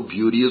spiritual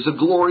beauty is the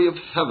glory of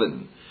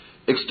heaven.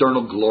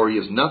 External glory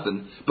is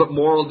nothing, but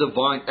moral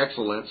divine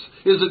excellence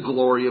is the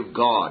glory of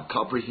God,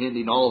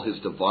 comprehending all His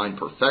divine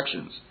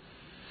perfections.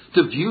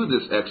 To view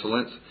this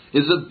excellence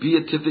is a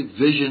beatific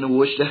vision in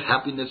which the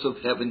happiness of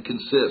heaven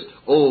consists.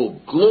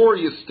 Oh,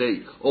 glorious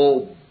state!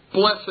 Oh,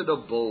 blessed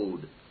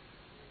abode!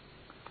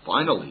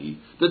 Finally,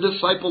 the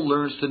disciple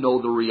learns to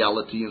know the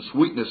reality and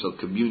sweetness of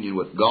communion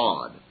with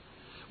God.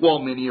 While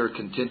many are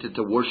contented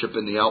to worship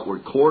in the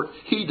outward court,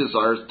 he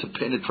desires to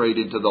penetrate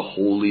into the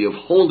Holy of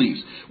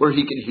Holies, where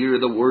he can hear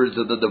the words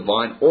of the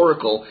divine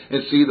oracle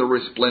and see the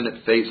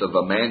resplendent face of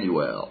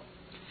Emmanuel.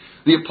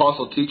 The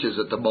apostle teaches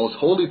that the most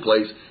holy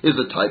place is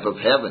a type of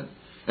heaven,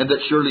 and that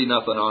surely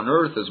nothing on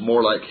earth is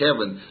more like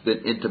heaven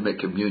than intimate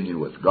communion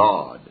with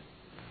God.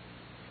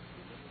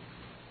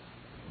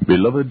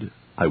 Beloved,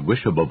 I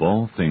wish above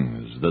all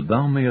things that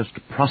thou mayest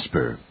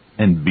prosper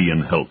and be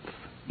in health,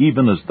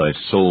 even as thy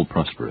soul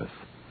prospereth.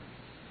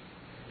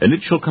 And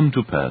it shall come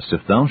to pass,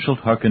 if thou shalt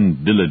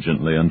hearken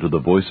diligently unto the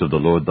voice of the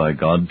Lord thy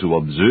God, to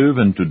observe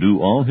and to do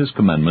all His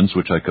commandments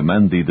which I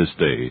command thee this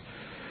day,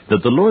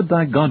 that the Lord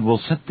thy God will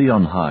set thee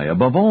on high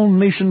above all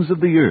nations of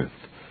the earth.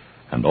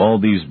 And all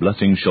these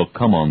blessings shall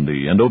come on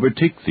thee, and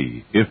overtake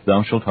thee, if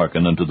thou shalt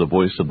hearken unto the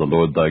voice of the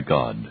Lord thy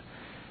God.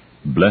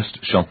 Blessed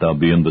shalt thou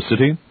be in the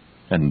city,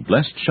 and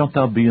blessed shalt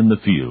thou be in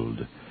the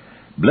field.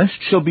 Blessed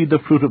shall be the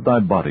fruit of thy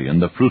body,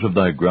 and the fruit of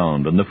thy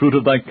ground, and the fruit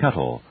of thy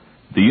cattle,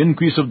 the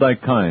increase of thy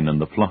kine, and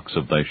the flocks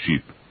of thy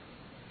sheep.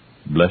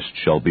 Blessed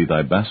shall be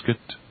thy basket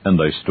and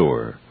thy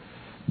store.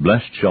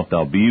 Blessed shalt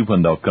thou be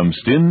when thou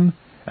comest in,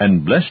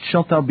 and blessed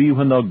shalt thou be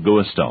when thou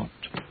goest out.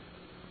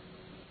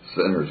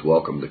 Sinners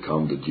welcome to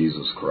come to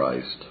Jesus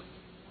Christ.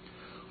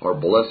 Our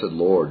blessed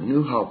Lord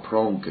knew how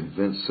prone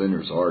convinced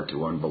sinners are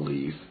to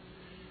unbelief,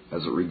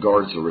 as it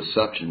regards the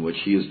reception which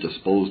He is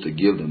disposed to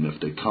give them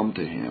if they come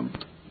to Him.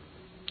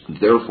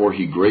 Therefore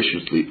He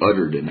graciously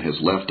uttered and has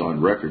left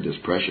on record His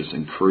precious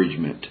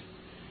encouragement.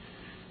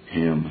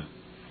 Him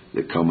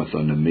that cometh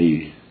unto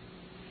me,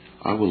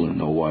 I will in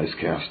no wise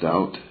cast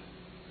out.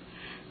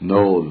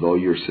 No, though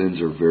your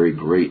sins are very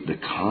great, the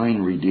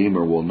kind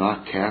Redeemer will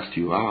not cast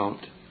you out.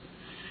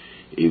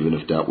 Even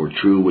if that were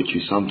true, which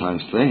you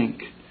sometimes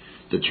think,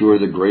 that you are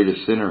the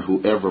greatest sinner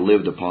who ever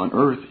lived upon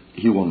earth,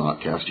 He will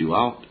not cast you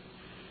out.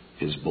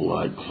 His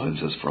blood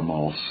cleanses from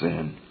all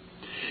sin.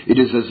 It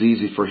is as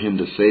easy for Him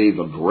to save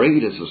a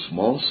great as a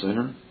small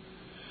sinner.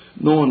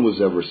 No one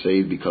was ever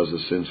saved because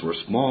his sins were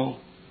small.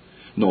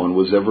 No one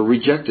was ever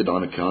rejected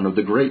on account of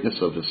the greatness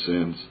of his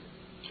sins.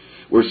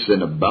 Where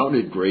sin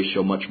abounded, grace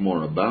shall much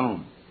more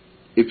abound.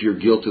 If your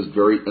guilt is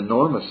very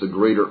enormous, the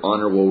greater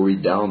honor will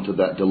redound to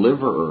that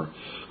deliverer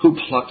who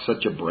plucked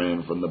such a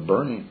brand from the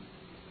burning.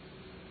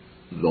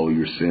 Though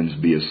your sins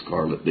be as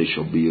scarlet, they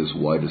shall be as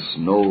white as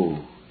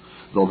snow.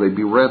 Though they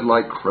be red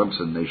like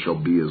crimson, they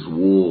shall be as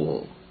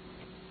wool.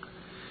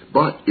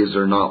 But is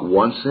there not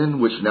one sin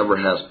which never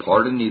has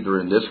pardon, neither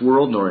in this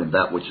world nor in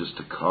that which is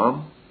to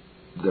come?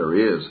 There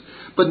is.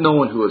 But no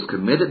one who has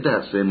committed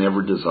that sin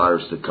ever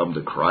desires to come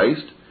to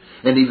Christ.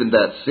 And even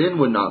that sin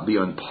would not be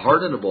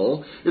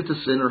unpardonable if the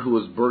sinner who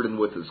is burdened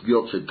with his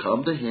guilt should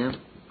come to Him.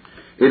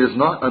 It is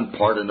not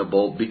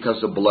unpardonable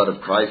because the blood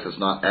of Christ has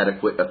not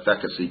adequate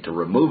efficacy to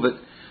remove it,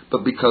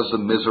 but because the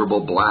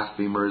miserable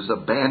blasphemer is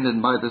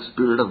abandoned by the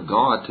Spirit of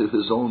God to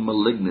his own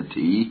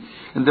malignity,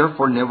 and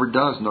therefore never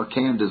does nor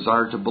can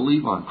desire to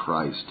believe on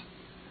Christ.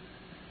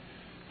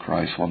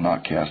 Christ will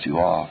not cast you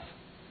off,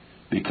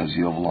 because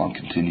you have long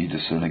continued to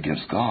sin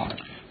against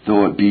God,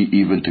 though it be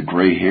even to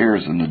gray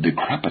hairs and the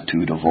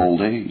decrepitude of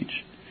old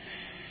age.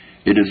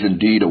 It is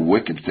indeed a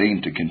wicked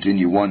thing to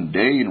continue one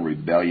day in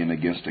rebellion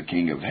against the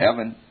King of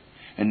heaven,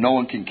 and no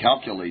one can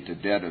calculate the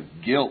debt of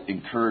guilt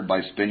incurred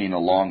by spending a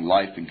long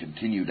life in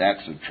continued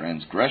acts of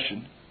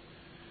transgression.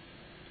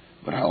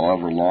 But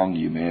however long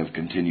you may have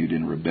continued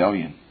in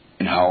rebellion,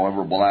 and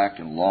however black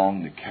and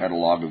long the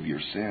catalogue of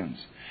your sins,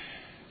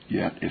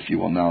 yet if you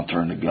will now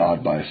turn to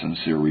God by a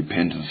sincere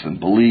repentance and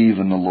believe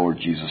in the Lord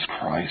Jesus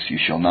Christ, you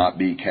shall not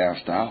be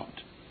cast out.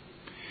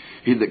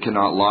 He that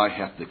cannot lie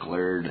hath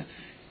declared,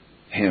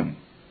 Him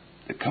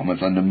that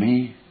cometh unto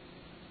me,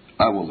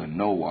 I will in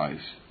no wise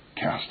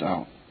cast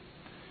out.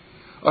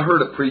 I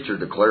heard a preacher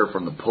declare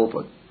from the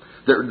pulpit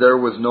that there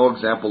was no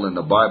example in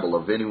the Bible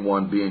of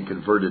anyone being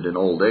converted in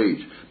old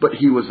age, but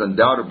he was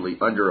undoubtedly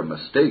under a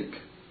mistake.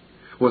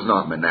 Was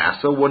not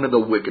Manasseh one of the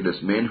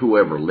wickedest men who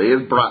ever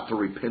lived, brought to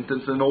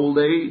repentance in old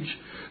age?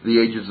 The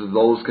ages of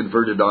those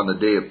converted on the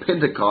day of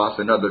Pentecost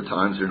and other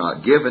times are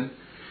not given.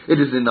 It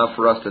is enough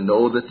for us to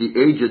know that the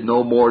aged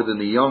no more than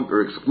the young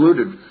are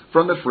excluded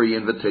from the free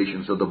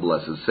invitations of the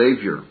blessed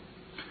Savior.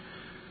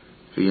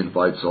 He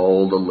invites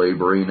all the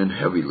laboring and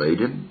heavy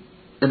laden,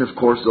 and of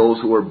course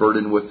those who are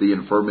burdened with the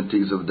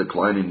infirmities of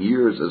declining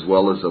years as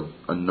well as of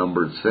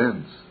unnumbered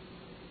sins.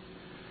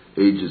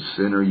 Aged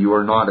sinner, you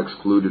are not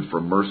excluded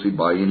from mercy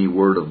by any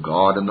word of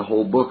God in the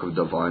whole book of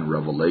divine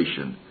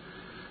revelation.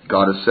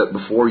 God has set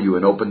before you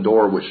an open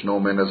door which no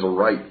man has a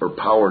right or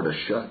power to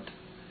shut.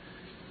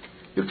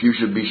 If you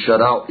should be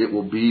shut out, it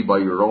will be by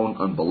your own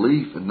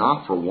unbelief, and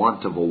not for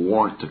want of a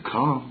warrant to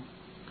come.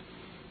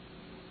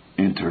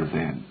 Enter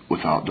then,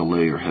 without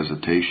delay or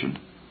hesitation.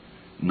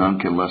 None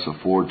can less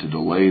afford to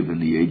delay than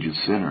the aged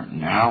sinner.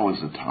 Now is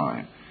the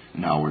time,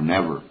 now or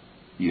never.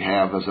 You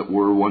have, as it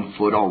were, one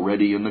foot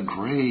already in the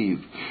grave.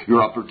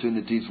 Your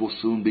opportunities will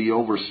soon be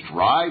over.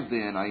 Strive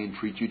then, I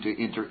entreat you,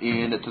 to enter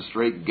in at the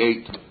strait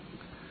gate.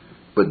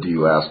 But do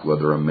you ask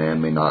whether a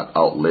man may not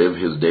outlive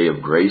his day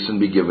of grace and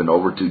be given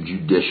over to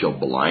judicial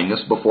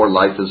blindness before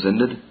life is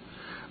ended?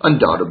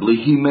 Undoubtedly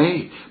he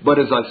may. But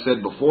as I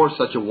said before,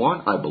 such a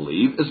one, I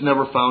believe, is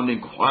never found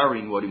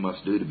inquiring what he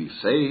must do to be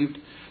saved.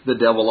 The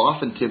devil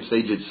often tempts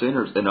aged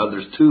sinners, and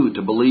others too,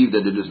 to believe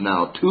that it is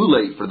now too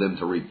late for them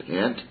to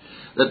repent,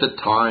 that the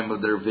time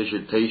of their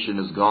visitation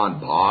is gone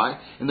by,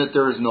 and that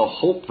there is no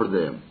hope for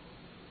them.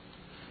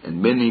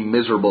 And many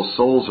miserable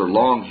souls are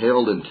long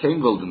held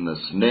entangled in the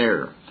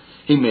snare.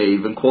 He may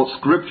even quote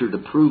Scripture to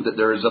prove that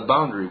there is a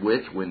boundary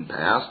which, when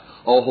passed,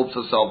 all hopes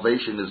of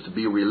salvation is to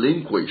be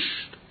relinquished.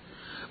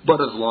 But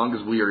as long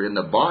as we are in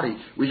the body,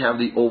 we have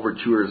the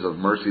overtures of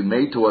mercy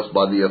made to us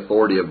by the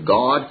authority of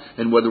God,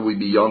 and whether we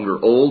be young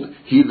or old,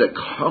 he that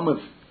cometh,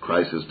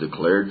 Christ has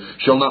declared,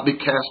 shall not be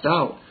cast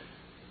out.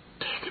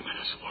 Take him at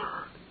his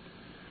word.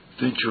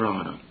 Venture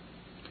on him.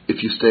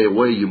 If you stay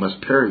away, you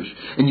must perish,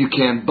 and you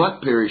can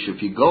but perish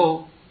if you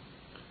go.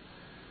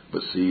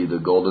 But see, the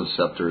golden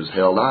scepter is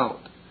held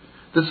out.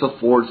 This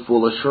affords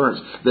full assurance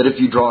that if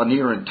you draw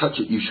near and touch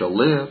it, you shall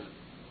live.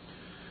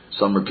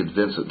 Some are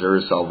convinced that there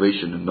is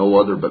salvation in no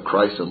other but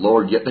Christ the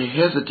Lord, yet they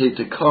hesitate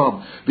to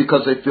come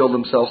because they feel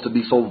themselves to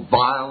be so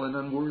vile and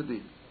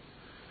unworthy.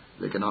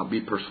 They cannot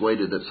be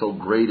persuaded that so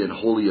great and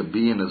holy a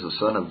being as the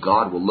Son of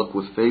God will look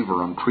with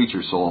favor on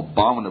creatures so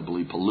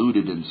abominably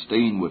polluted and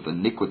stained with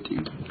iniquity.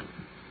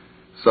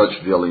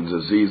 Such feelings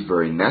as these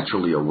very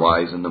naturally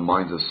arise in the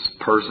minds of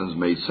persons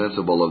made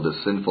sensible of the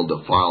sinful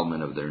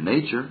defilement of their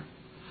nature.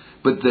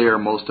 But they are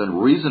most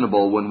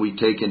unreasonable when we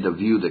take into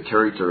view the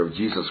character of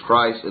Jesus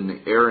Christ and the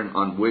errand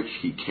on which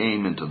he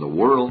came into the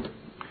world.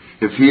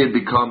 If he had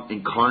become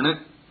incarnate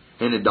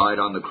and had died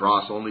on the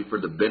cross only for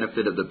the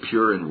benefit of the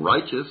pure and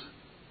righteous,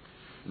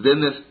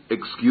 then this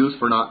excuse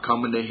for not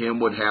coming to him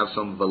would have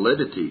some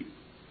validity.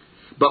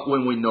 But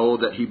when we know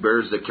that he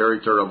bears the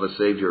character of a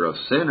Savior of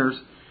sinners,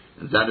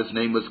 and that his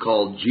name was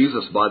called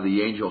Jesus by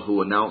the angel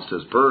who announced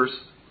his birth,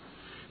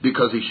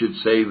 because he should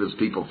save his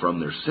people from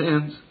their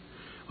sins,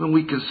 when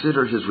we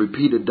consider his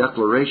repeated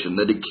declaration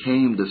that he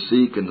came to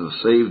seek and to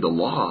save the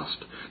lost,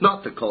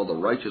 not to call the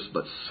righteous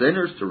but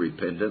sinners to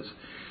repentance,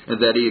 and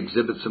that he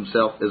exhibits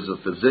himself as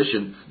a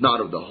physician,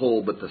 not of the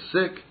whole but the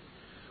sick,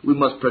 we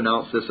must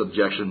pronounce this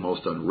objection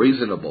most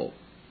unreasonable.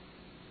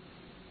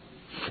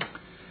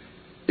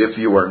 If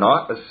you are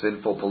not a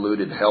sinful,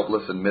 polluted,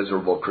 helpless, and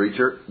miserable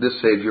creature, this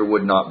Savior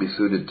would not be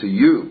suited to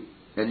you,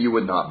 and you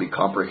would not be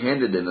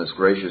comprehended in his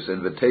gracious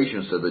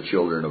invitations to the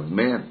children of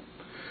men.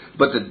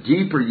 But the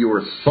deeper you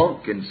are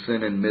sunk in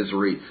sin and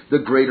misery, the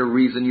greater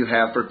reason you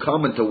have for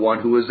coming to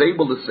one who is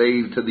able to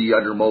save to the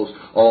uttermost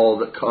all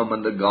that come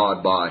unto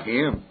God by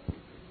him.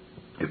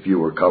 If you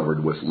were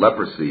covered with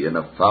leprosy and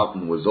a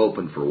fountain was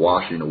opened for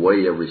washing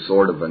away every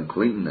sort of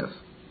uncleanness,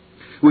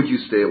 would you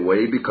stay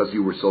away because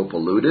you were so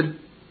polluted?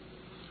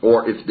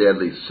 Or if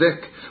deadly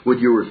sick, would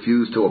you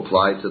refuse to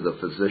apply to the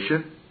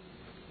physician?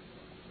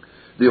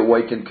 The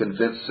awakened,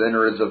 convinced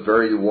sinner is the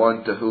very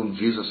one to whom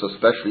Jesus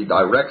especially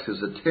directs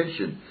his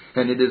attention,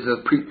 and it is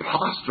a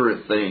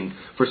preposterous thing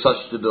for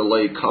such to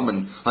delay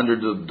coming under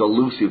the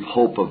delusive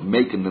hope of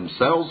making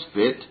themselves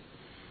fit.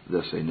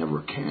 This they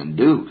never can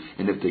do,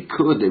 and if they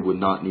could, they would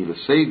not need a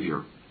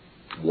Savior.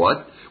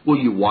 What? Will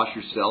you wash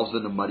yourselves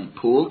in a muddy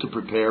pool to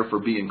prepare for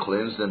being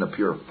cleansed in a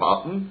pure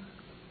fountain?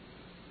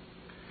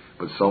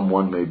 But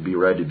someone may be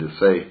ready to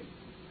say,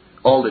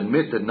 I'll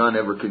admit that none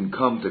ever can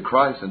come to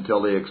Christ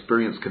until they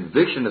experience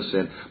conviction of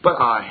sin,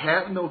 but I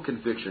have no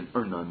conviction,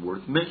 or none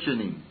worth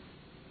mentioning.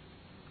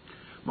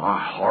 My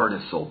heart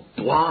is so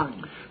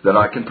blind that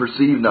I can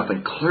perceive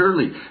nothing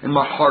clearly, and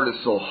my heart is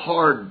so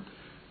hard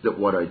that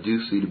what I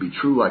do see to be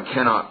true I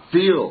cannot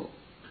feel.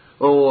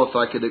 Oh, if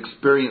I could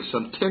experience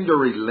some tender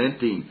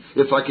relenting,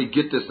 if I could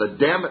get this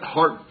adamant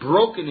heart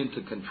broken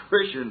into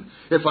contrition,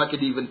 if I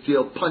could even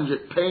feel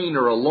pungent pain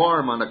or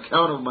alarm on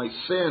account of my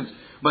sins,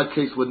 my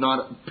case would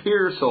not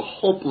appear so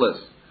hopeless.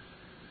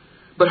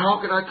 But how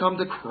can I come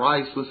to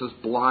Christ with this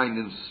blind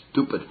and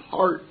stupid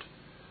heart?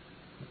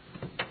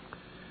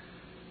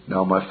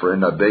 Now, my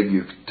friend, I beg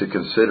you to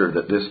consider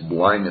that this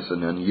blindness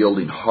and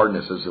unyielding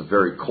hardness is the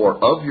very core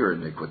of your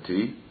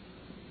iniquity,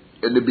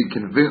 and to be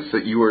convinced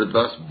that you are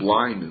thus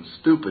blind and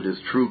stupid is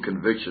true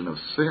conviction of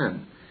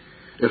sin.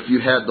 If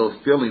you had those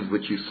feelings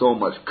which you so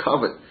much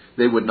covet,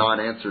 they would not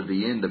answer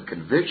the end of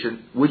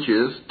conviction, which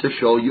is to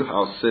show you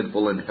how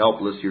sinful and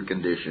helpless your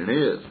condition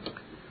is.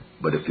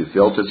 But if you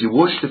felt as you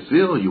wish to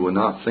feel, you would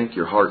not think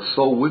your heart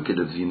so wicked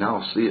as you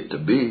now see it to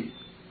be.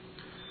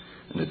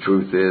 And the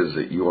truth is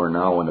that you are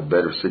now in a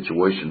better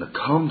situation to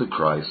come to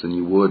Christ than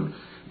you would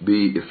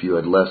be if you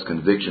had less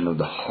conviction of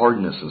the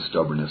hardness and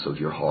stubbornness of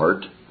your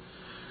heart.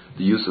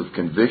 The use of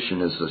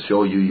conviction is to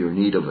show you your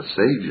need of a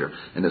Savior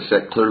and to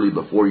set clearly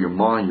before your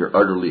mind your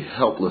utterly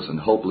helpless and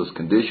hopeless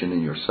condition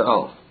in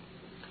yourself,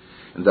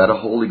 and that a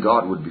holy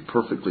God would be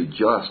perfectly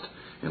just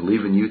in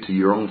leaving you to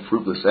your own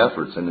fruitless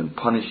efforts and in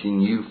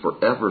punishing you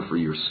forever for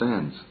your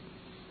sins.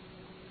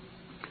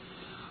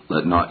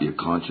 Let not your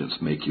conscience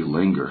make you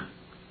linger,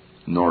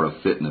 nor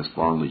of fitness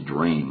fondly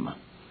dream.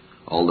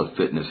 All the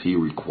fitness he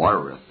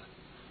requireth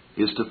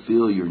is to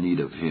feel your need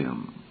of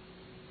him.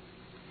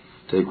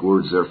 Take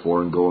words,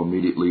 therefore, and go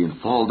immediately and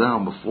fall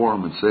down before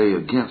him and say,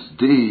 Against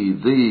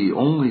thee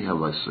only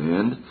have I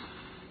sinned,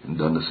 and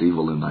done this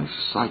evil in thy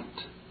sight,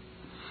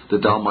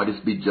 that thou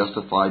mightest be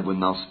justified when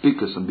thou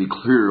speakest, and be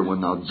clear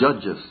when thou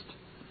judgest.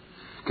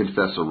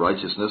 Confess the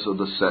righteousness of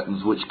the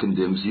sentence which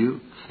condemns you,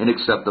 and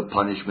accept the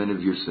punishment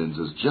of your sins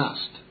as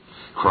just.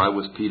 Cry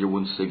with Peter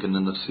when sinking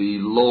in the sea,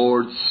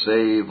 Lord,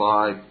 save,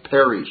 I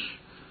perish.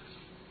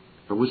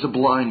 Or with the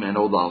blind man,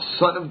 O thou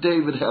Son of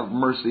David, have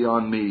mercy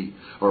on me.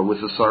 Or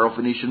with the sorrowful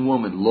Phoenician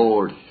woman,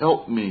 Lord,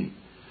 help me.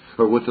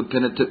 Or with the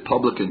penitent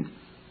publican,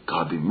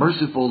 God be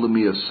merciful to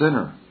me, a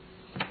sinner.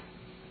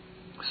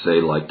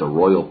 Say like the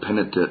royal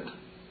penitent,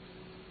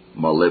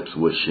 my lips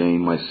with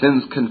shame, my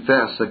sins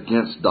confess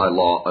against thy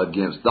law,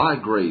 against thy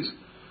grace.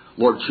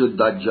 Lord, should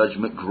thy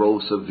judgment grow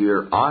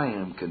severe, I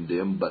am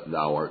condemned, but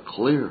thou art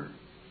clear.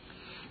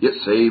 Yet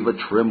save a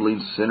trembling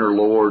sinner,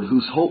 Lord,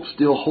 whose hope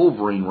still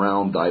hovering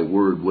round thy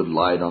word would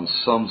light on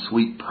some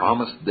sweet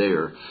promise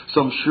there,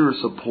 some sure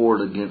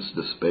support against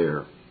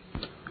despair.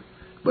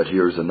 But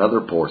here's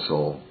another poor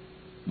soul,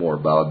 more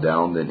bowed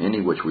down than any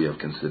which we have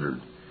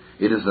considered.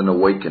 It is an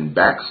awakened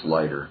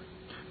backslider.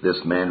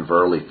 This man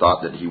verily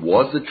thought that he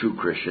was the true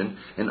Christian,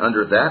 and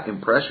under that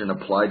impression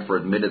applied for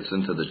admittance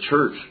into the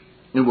church,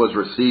 and was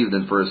received,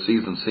 and for a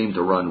season seemed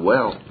to run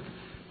well.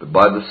 But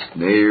by the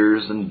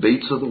snares and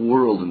baits of the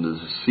world, and the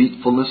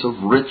deceitfulness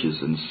of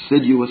riches,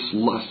 insidious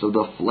lust of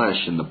the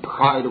flesh, and the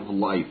pride of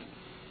life,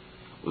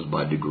 was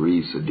by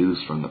degrees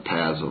seduced from the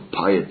paths of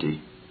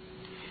piety.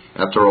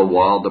 After a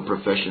while, the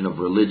profession of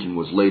religion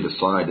was laid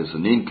aside as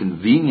an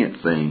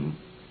inconvenient thing,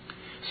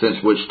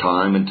 since which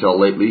time until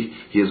lately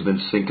he has been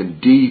sinking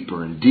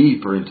deeper and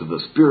deeper into the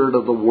spirit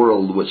of the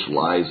world which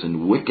lies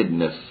in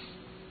wickedness.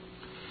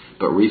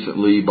 But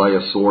recently, by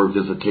a sore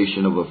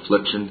visitation of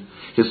affliction,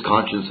 his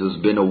conscience has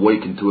been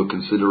awakened to a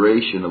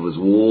consideration of his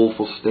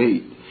woeful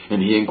state,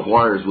 and he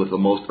inquires with the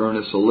most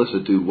earnest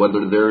solicitude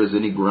whether there is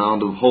any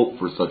ground of hope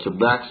for such a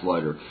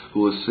backslider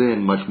who has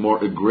sinned much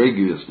more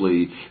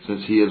egregiously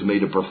since he has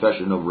made a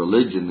profession of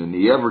religion than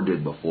he ever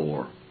did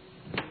before.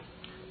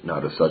 Now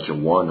to such a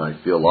one I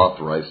feel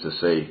authorized to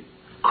say,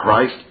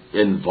 Christ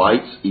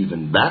invites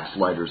even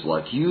backsliders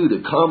like you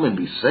to come and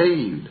be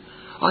saved.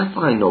 I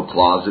find no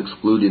clause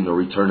excluding the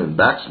returning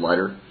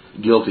backslider,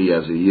 guilty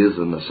as he is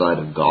in the sight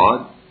of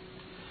God.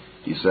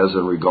 He says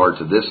in regard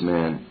to this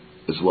man,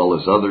 as well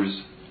as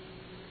others,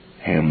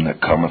 Him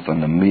that cometh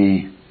unto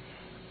me,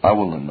 I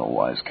will in no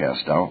wise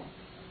cast out.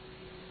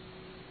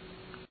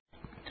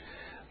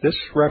 This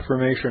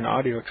Reformation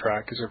audio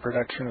track is a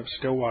production of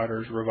Still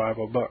Waters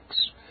Revival Books.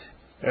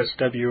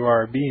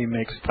 SWRB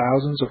makes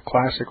thousands of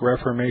classic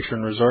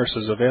Reformation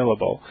resources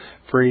available,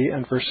 free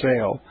and for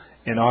sale,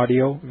 in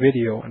audio,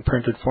 video, and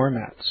printed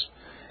formats.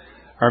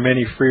 Our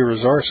many free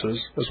resources,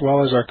 as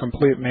well as our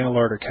complete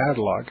mail-order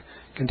catalog,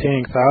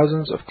 containing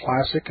thousands of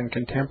classic and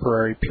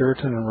contemporary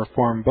Puritan and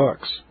Reformed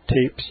books,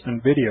 tapes,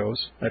 and videos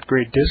at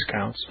great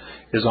discounts,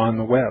 is on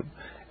the web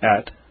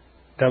at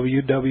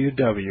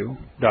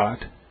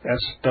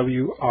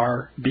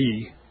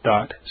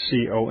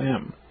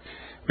www.swrb.com.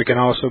 We can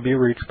also be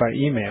reached by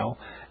email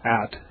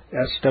at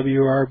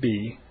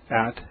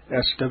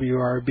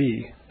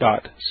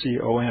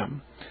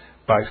swrb@swrb.com,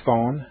 by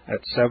phone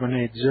at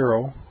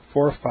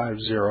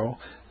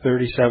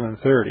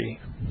 780-450-3730,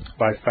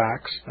 by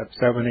fax at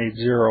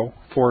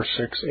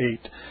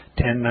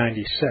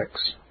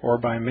 780-468-1096, or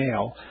by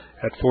mail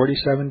at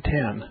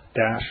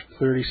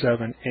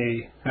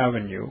 4710-37A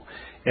Avenue,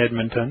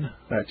 Edmonton,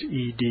 that's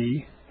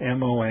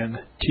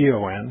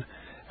Edmonton,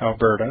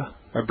 Alberta,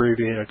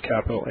 abbreviated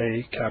capital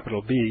A,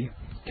 capital B,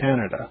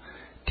 Canada,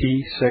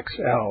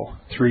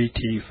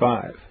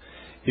 T6L3T5.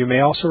 You may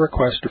also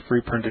request a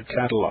free printed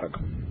catalog.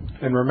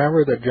 And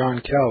remember that John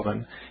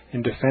Calvin,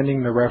 in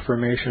defending the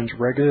Reformation's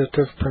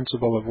regulative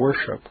principle of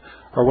worship,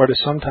 or what is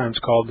sometimes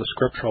called the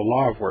scriptural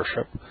law of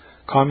worship,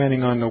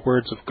 commenting on the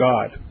words of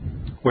God,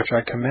 which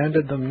I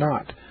commanded them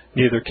not,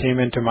 neither came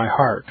into my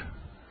heart,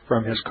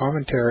 from his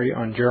commentary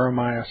on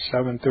Jeremiah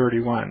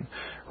 7:31,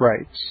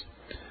 writes,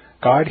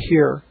 God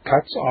here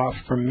cuts off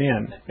from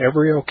men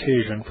every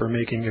occasion for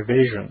making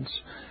evasions,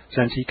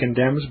 since he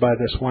condemns by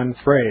this one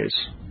phrase,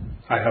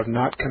 I have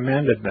not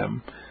commanded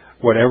them,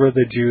 whatever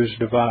the Jews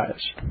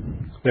devised.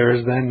 There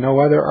is then no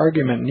other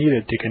argument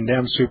needed to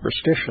condemn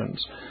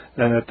superstitions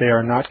than that they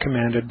are not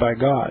commanded by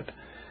God.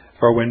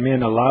 For when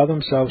men allow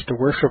themselves to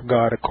worship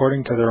God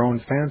according to their own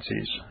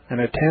fancies,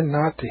 and attend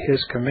not to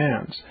his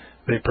commands,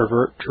 they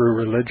pervert true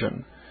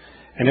religion.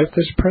 And if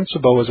this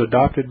principle was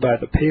adopted by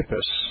the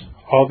papists,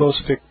 all those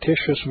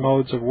fictitious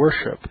modes of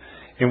worship,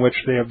 in which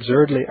they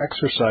absurdly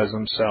exercise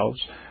themselves,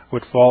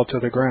 would fall to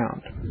the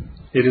ground.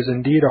 It is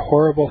indeed a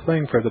horrible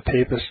thing for the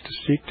papists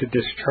to seek to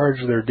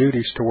discharge their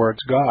duties towards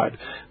God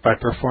by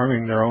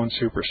performing their own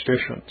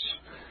superstitions.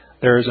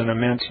 There is an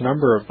immense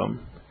number of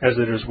them, as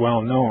it is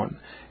well known,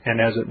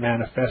 and as it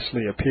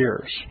manifestly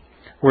appears.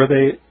 Were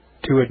they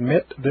to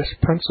admit this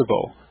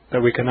principle,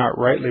 that we cannot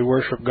rightly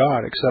worship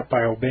God except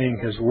by obeying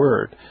His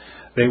word,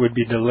 they would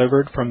be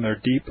delivered from their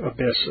deep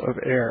abyss of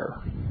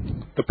error.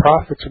 The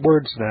prophet's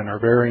words, then, are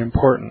very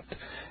important,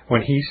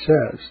 when he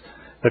says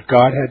that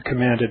God had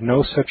commanded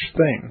no such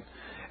thing,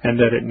 and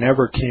that it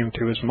never came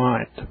to his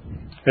mind,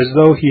 as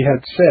though he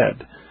had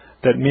said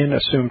that men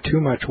assume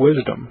too much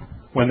wisdom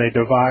when they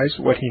devise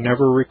what he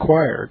never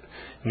required,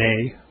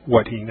 nay,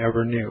 what he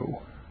never knew.